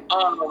 Yeah.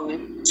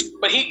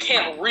 But he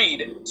can't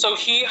read, so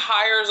he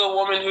hires a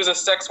woman who's a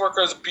sex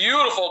worker, a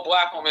beautiful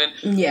black woman,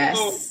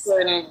 Yes.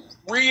 who can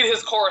read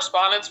his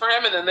correspondence for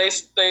him, and then they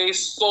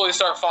slowly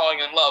start falling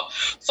in love.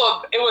 So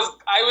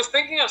I was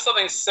thinking of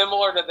something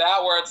similar to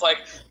that, where it's like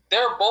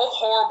they're both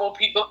horrible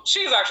people.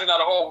 She's actually not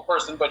a horrible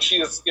person, but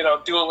she is,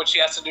 doing what she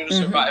has to do to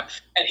survive.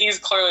 And he's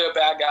clearly a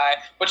bad guy.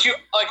 But I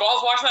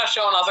was watching that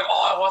show and I was like,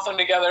 oh, I want them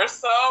together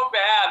so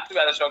bad. Too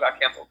bad the show got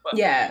canceled. But,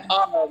 yeah.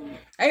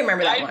 I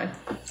remember that one.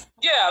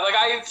 Yeah,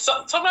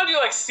 sometimes you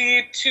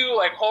see two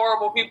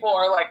horrible people,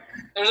 or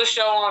there's a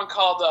show on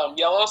called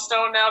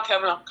Yellowstone now.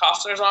 Kevin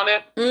Costner's on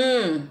it.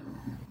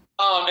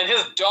 And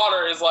his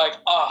daughter is a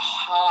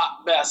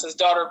hot mess. His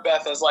daughter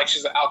Beth is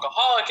she's an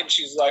alcoholic and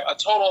she's a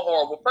total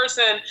horrible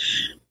person.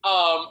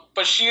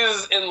 But she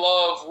is in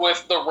love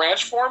with the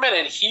ranch foreman,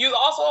 and he's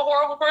also a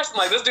horrible person.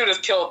 This dude has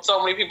killed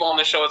so many people on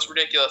the show, it's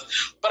ridiculous.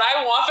 But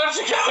I want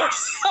them together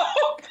so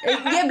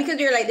bad. Yeah, because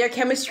you're their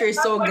chemistry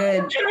is so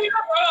good.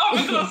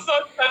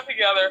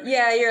 Together.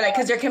 Yeah, you're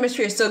because their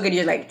chemistry is so good.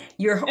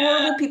 You're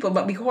horrible people,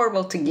 but be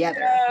horrible together.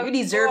 Yeah, you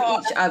deserve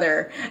each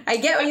other. I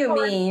get what you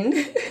mean.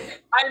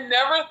 I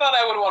never thought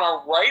I would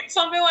want to write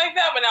something like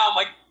that, but now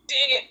I'm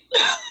dang it.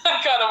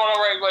 I kind of want to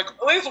write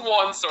at least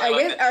one story. I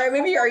guess, or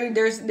maybe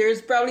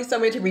there's probably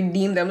some way to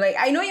redeem them.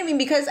 I know what you mean,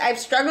 because I've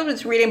struggled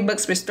with reading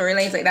books with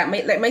storylines like that.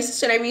 My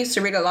sister and I, we used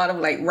to read a lot of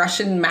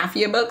Russian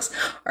mafia books,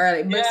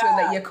 or books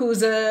with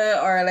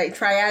Yakuza or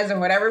triads or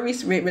whatever. We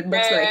used to read with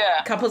books with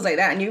couples like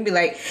that, and you'd be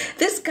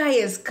this guy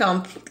is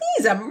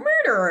he's a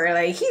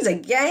murderer, he's a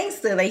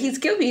gangster, he's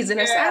guilty, he's an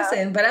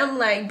assassin. But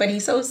I'm but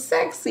he's so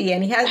sexy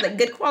and he has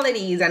good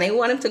qualities, and I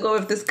want him to go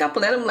with this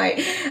couple. And I'm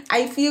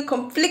I feel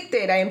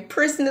conflicted. I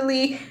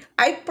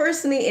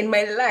personally in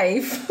my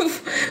life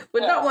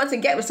would not want to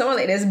get with someone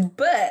like this,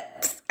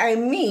 but I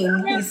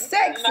mean, he's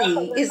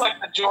sexy. It's the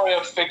joy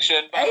of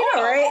fiction. I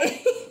know,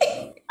 right?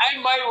 I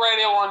might write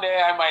it one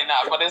day, I might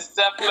not, but it's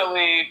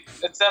definitely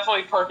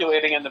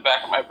percolating in the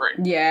back of my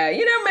brain. Yeah,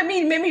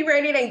 maybe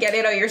write it and get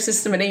it out of your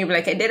system, and then you'll be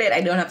I did it, I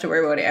don't have to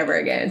worry about it ever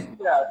again.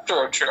 Yeah,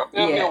 true. It'll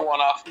be a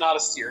one-off, not a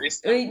series.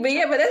 But I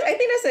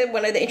think that's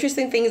one of the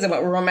interesting things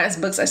about romance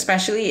books,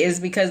 especially, is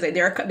because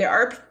there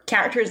are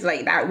characters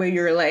like that where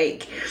you're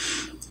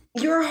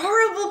you're a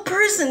horrible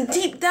person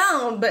deep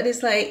down, but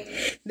it's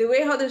the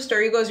way how the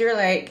story goes, you're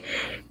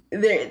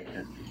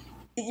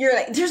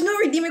there's no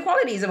redeeming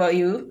qualities about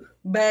you.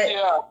 But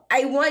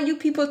I want you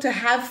people to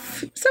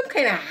have some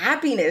kind of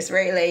happiness,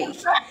 right?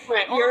 Exactly.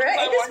 You're right.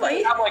 I just want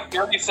you have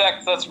dirty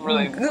sex. That's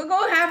really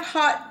go have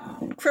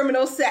hot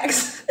criminal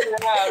sex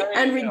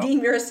and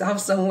redeem yourself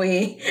some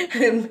way,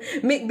 and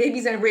make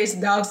babies and raise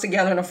dogs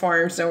together on a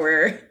farm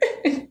somewhere.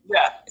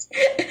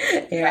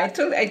 Yeah, I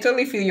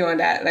totally feel you on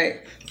that.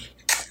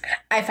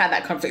 I've had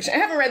that confliction. I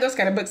haven't read those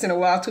kind of books in a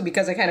while too,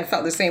 because I kind of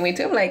felt the same way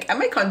too. I'm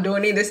am I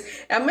condoning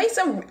this? Am I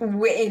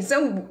in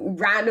some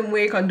random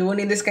way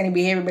condoning this kind of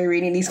behavior by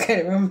reading these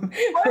kind of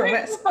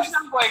romance?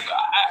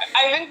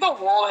 I think the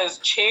world has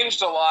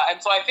changed a lot,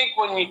 and so I think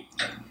when we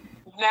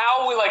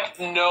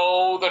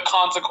know the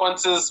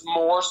consequences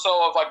more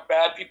so of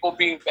bad people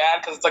being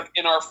bad, because it's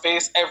in our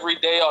face every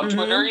day on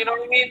Twitter. You know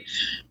what I mean?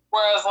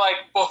 Whereas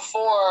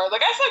before,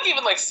 I feel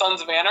even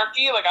Sons of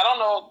Anarchy, I don't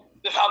know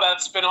how that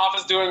spinoff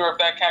is doing, or if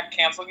that got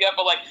canceled yet,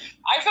 but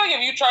I feel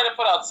if you try to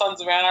put out Sons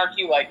of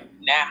Anarchy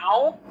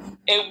now,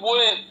 it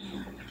wouldn't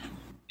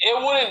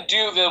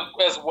do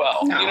as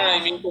well. No. You know what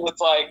I mean? Because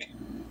it's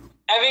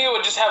I think it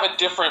would just have a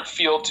different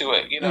feel to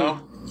it,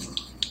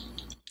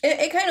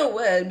 It kind of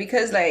would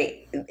because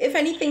like if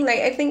anything like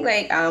I think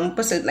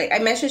what's it like I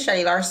mentioned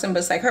Shelley Larson,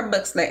 but like her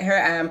books like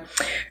her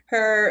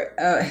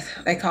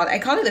I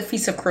call it the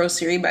Feast of Crows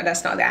series, but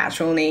that's not the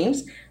actual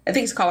names. I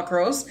think it's called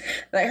Crows.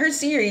 Like her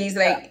series,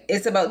 like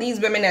it's about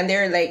these women and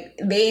they're like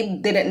they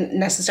didn't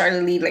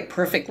necessarily lead like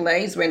perfect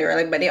lives when they were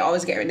like, but they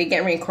always get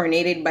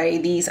reincarnated by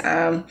these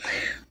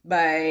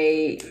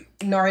by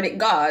Nordic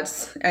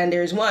gods, and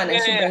there's one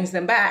and she brings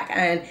them back,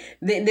 and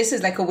this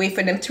is like a way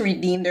for them to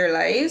redeem their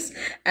lives.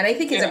 And I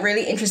think it's a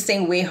really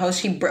interesting way how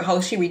she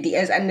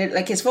redeems, and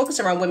like it's focused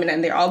around women,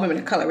 and they're all women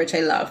of color, which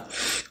I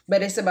love.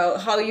 But it's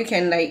about how you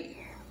can like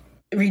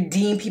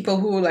redeem people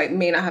who like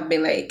may not have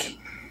been like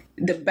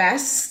the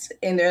best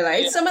in their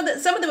life. Some of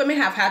the women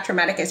have had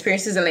traumatic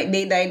experiences and like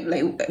they died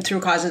like through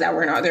causes that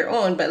were not their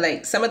own, but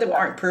like some of them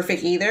aren't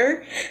perfect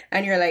either,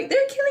 and you're like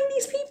they're killing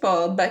these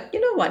people, but you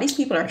know what, these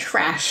people are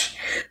trash.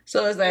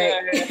 So it's like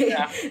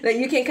like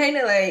you can kind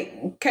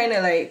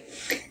of like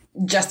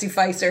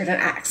justify certain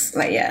acts,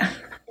 like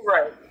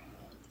right.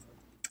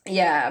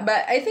 Yeah,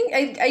 but I think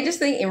I just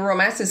think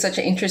romance is such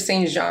an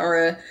interesting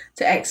genre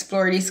to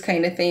explore these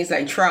kind of things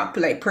like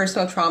like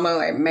personal trauma,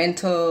 like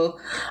mental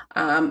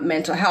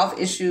health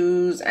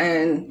issues,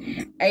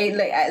 and I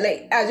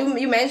like as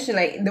you mentioned,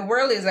 like the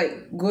world is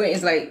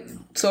like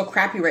so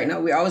crappy right now.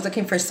 We're always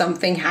looking for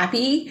something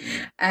happy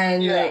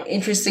and like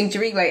interesting to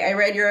read. Like I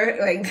read your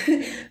like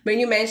when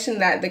you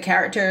mentioned that the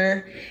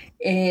character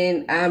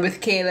in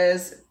with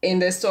Kayla's in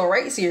the So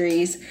Right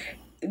series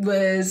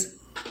was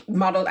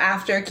modeled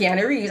after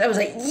Keanu Reeves. I was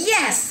like,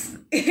 yes!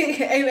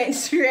 I went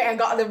straight and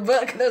got the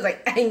book and I was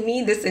like, I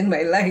need this in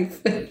my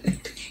life. I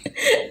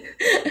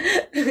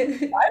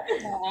think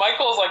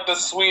Michael's like the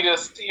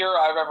sweetest hero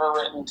I've ever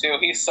written too.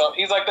 He's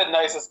like the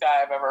nicest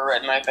guy I've ever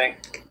written, I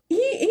think. He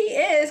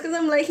is, because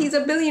I'm like, he's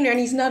a billionaire and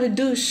he's not a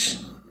douche.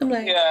 I'm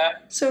like,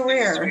 so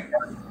rare.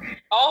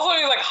 Also,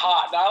 he's like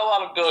hot. Not a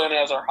lot of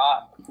billionaires are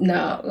hot.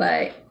 No,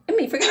 like, I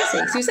mean, for goodness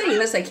sakes, you say he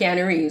looks like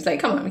Keanu Reeves. Like,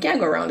 come on, we can't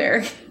go around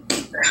there.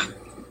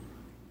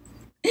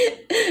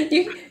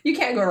 You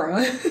can't go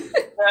wrong.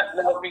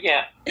 No, we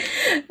can't.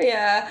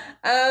 Yeah.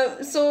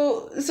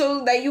 So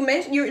like you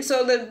mentioned,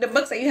 the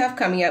books that you have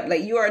coming up,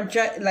 like you are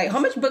like how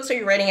much books are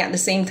you writing at the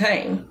same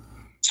time?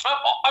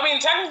 I mean,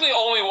 technically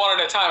only one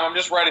at a time. I'm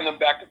just writing them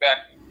back to back.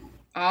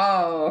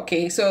 Oh,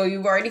 okay. So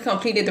you've already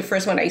completed the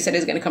first one that you said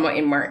is going to come out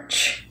in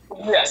March.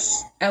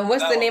 Yes. And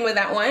what's the name of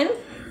that one?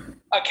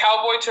 A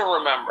Cowboy to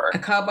Remember. A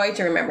Cowboy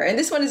to Remember. And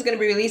this one is going to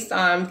be released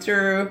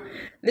through.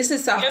 This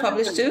is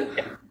self-published too.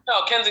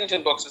 No,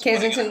 Kensington Books.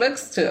 Kensington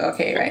Books too.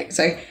 Okay, right.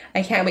 So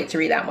I can't wait to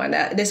read that one.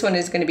 This one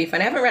is going to be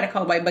fun. I haven't read a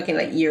cowboy book in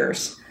like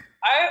years.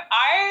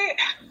 I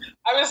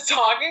was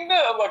talking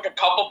to like a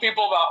couple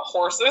people about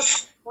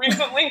horses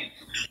recently.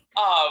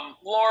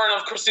 Lauren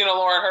of Christina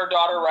Lauren, her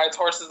daughter rides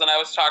horses, and I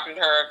was talking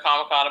to her at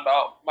Comic-Con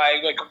about my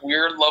like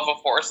weird love of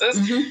horses.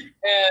 Mm-hmm.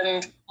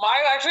 And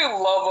my actually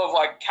love of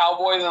like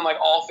cowboys and like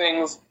all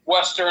things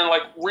Western,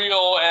 like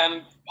real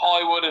and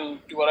Hollywood and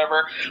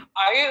whatever.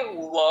 I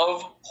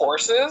love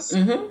horses,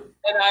 mm-hmm.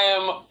 and I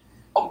am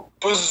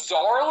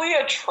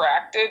bizarrely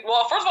attracted.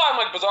 Well, first of all, I'm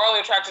like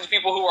bizarrely attracted to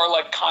people who are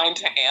like kind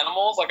to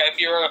animals. Like if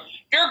you're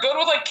good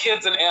with like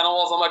kids and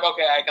animals, I'm like,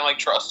 okay, I can like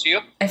trust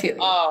you. I feel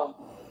you.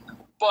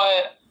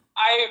 But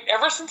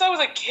ever since I was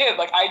a kid,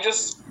 like I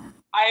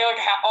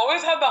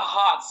always had the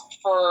hots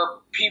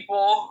for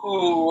people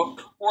who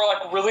were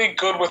like really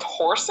good with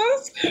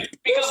horses,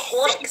 because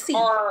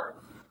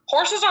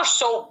horses are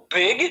so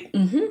big,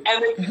 mm-hmm.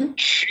 and they can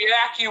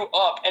jack you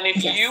up. And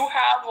if you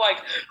have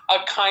like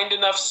a kind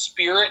enough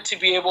spirit to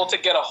be able to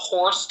get a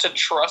horse to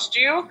trust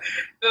you,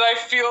 then I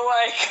feel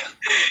like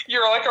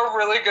you're like a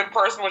really good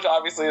person, which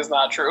obviously is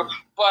not true.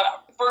 But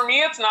for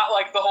me, it's not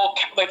like the whole,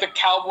 like the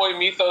cowboy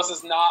mythos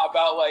is not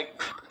about like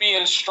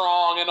being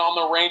strong and on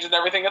the range and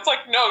everything. It's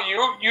like, no,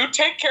 you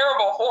take care of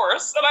a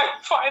horse, and I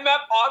find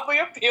that oddly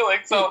appealing.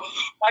 So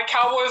my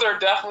cowboys are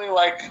definitely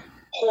like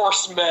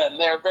horsemen.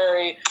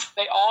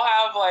 They all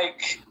have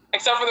like,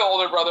 except for the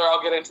older brother,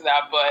 I'll get into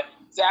that, but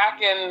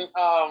Zach and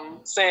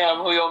Sam,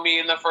 who you'll meet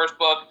in the first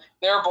book,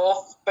 they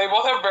both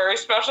have very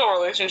special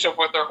relationship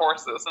with their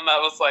horses, and that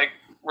was like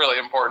really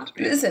important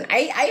to me. Listen,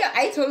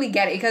 I totally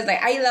get it, because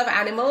like I love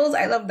animals,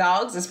 I love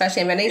dogs,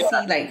 especially when I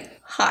see like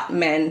hot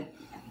men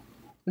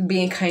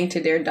being kind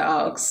to their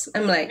dogs.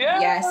 I'm like,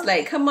 yes,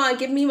 like come on,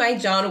 give me my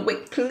John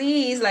Wick,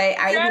 please. Like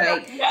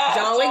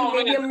John Wick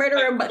may be a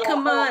murderer, but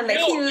come on, like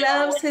he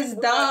loves his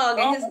dog,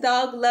 and his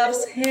dog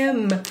loves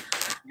him.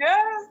 Yeah.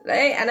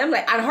 Right? And I'm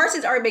like, and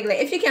horses are big. Like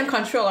if you can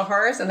control a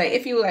horse, and like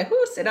if you like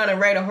sit down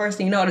and ride a horse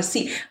and you know how to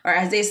seat, or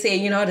as they say,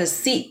 you know how to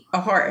seat a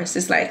horse,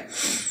 it's like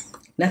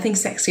nothing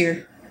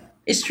sexier.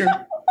 It's true.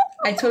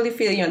 I totally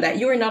feel you on that.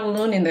 You are not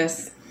alone in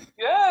this.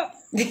 Yes.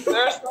 There's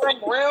something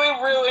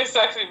really, really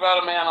sexy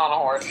about a man on a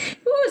horse.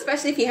 Ooh,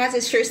 especially if he has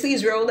his shirt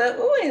sleeves rolled up.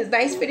 Ooh, and his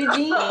nice fitted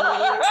jeans.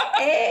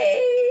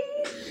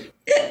 Hey.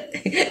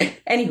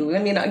 Anywho,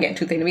 let me not get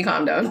too thin. Let me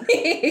calm down.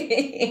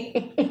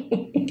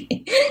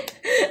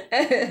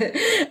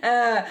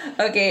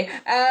 Okay.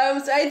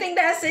 So I think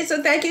that's it.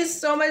 So thank you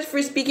so much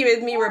for speaking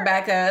with me,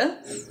 Rebecca.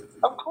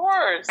 Of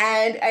course.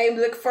 And I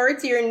look forward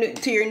to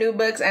your new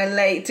books and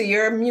like to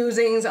your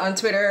musings on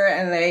Twitter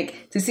and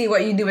like to see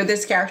what you do with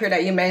this character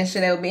that you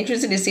mentioned. I'll be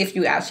interested to see if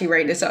you actually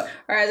write this up.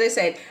 Or as I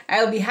said,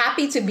 I'll be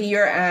happy to be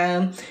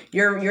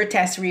your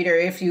test reader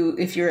if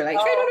you're like,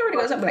 I don't know where to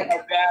go. Something like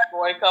a bad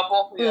boy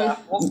couple. Yeah.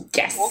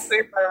 Yes. We'll see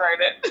if I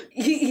write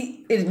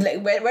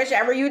it.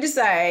 Whichever you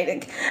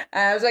decide.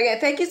 So again,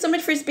 thank you so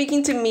much for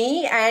speaking to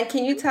me. And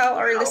can you tell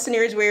our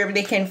listeners where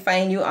they can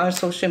find you on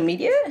social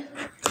media?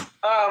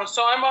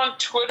 So I'm on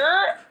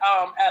Twitter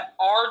at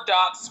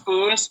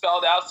r.spoon,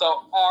 spelled out,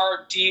 so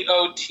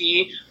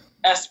RDOTSPOON.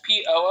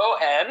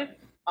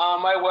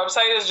 My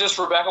website is just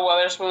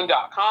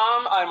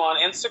RebeccaWeatherspoon.com. I'm on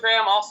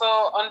Instagram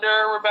also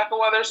under Rebecca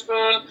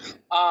Weatherspoon.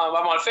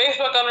 I'm on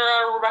Facebook under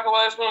Rebecca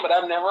Weatherspoon, but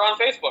I'm never on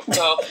Facebook.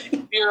 So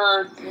if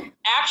you're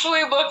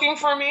actually looking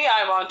for me,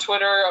 I'm on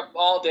Twitter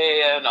all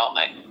day and all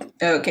night.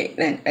 Okay,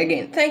 then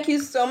again, thank you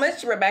so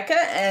much, Rebecca,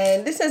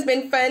 and this has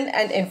been fun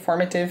and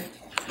informative.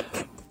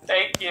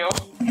 Thank you.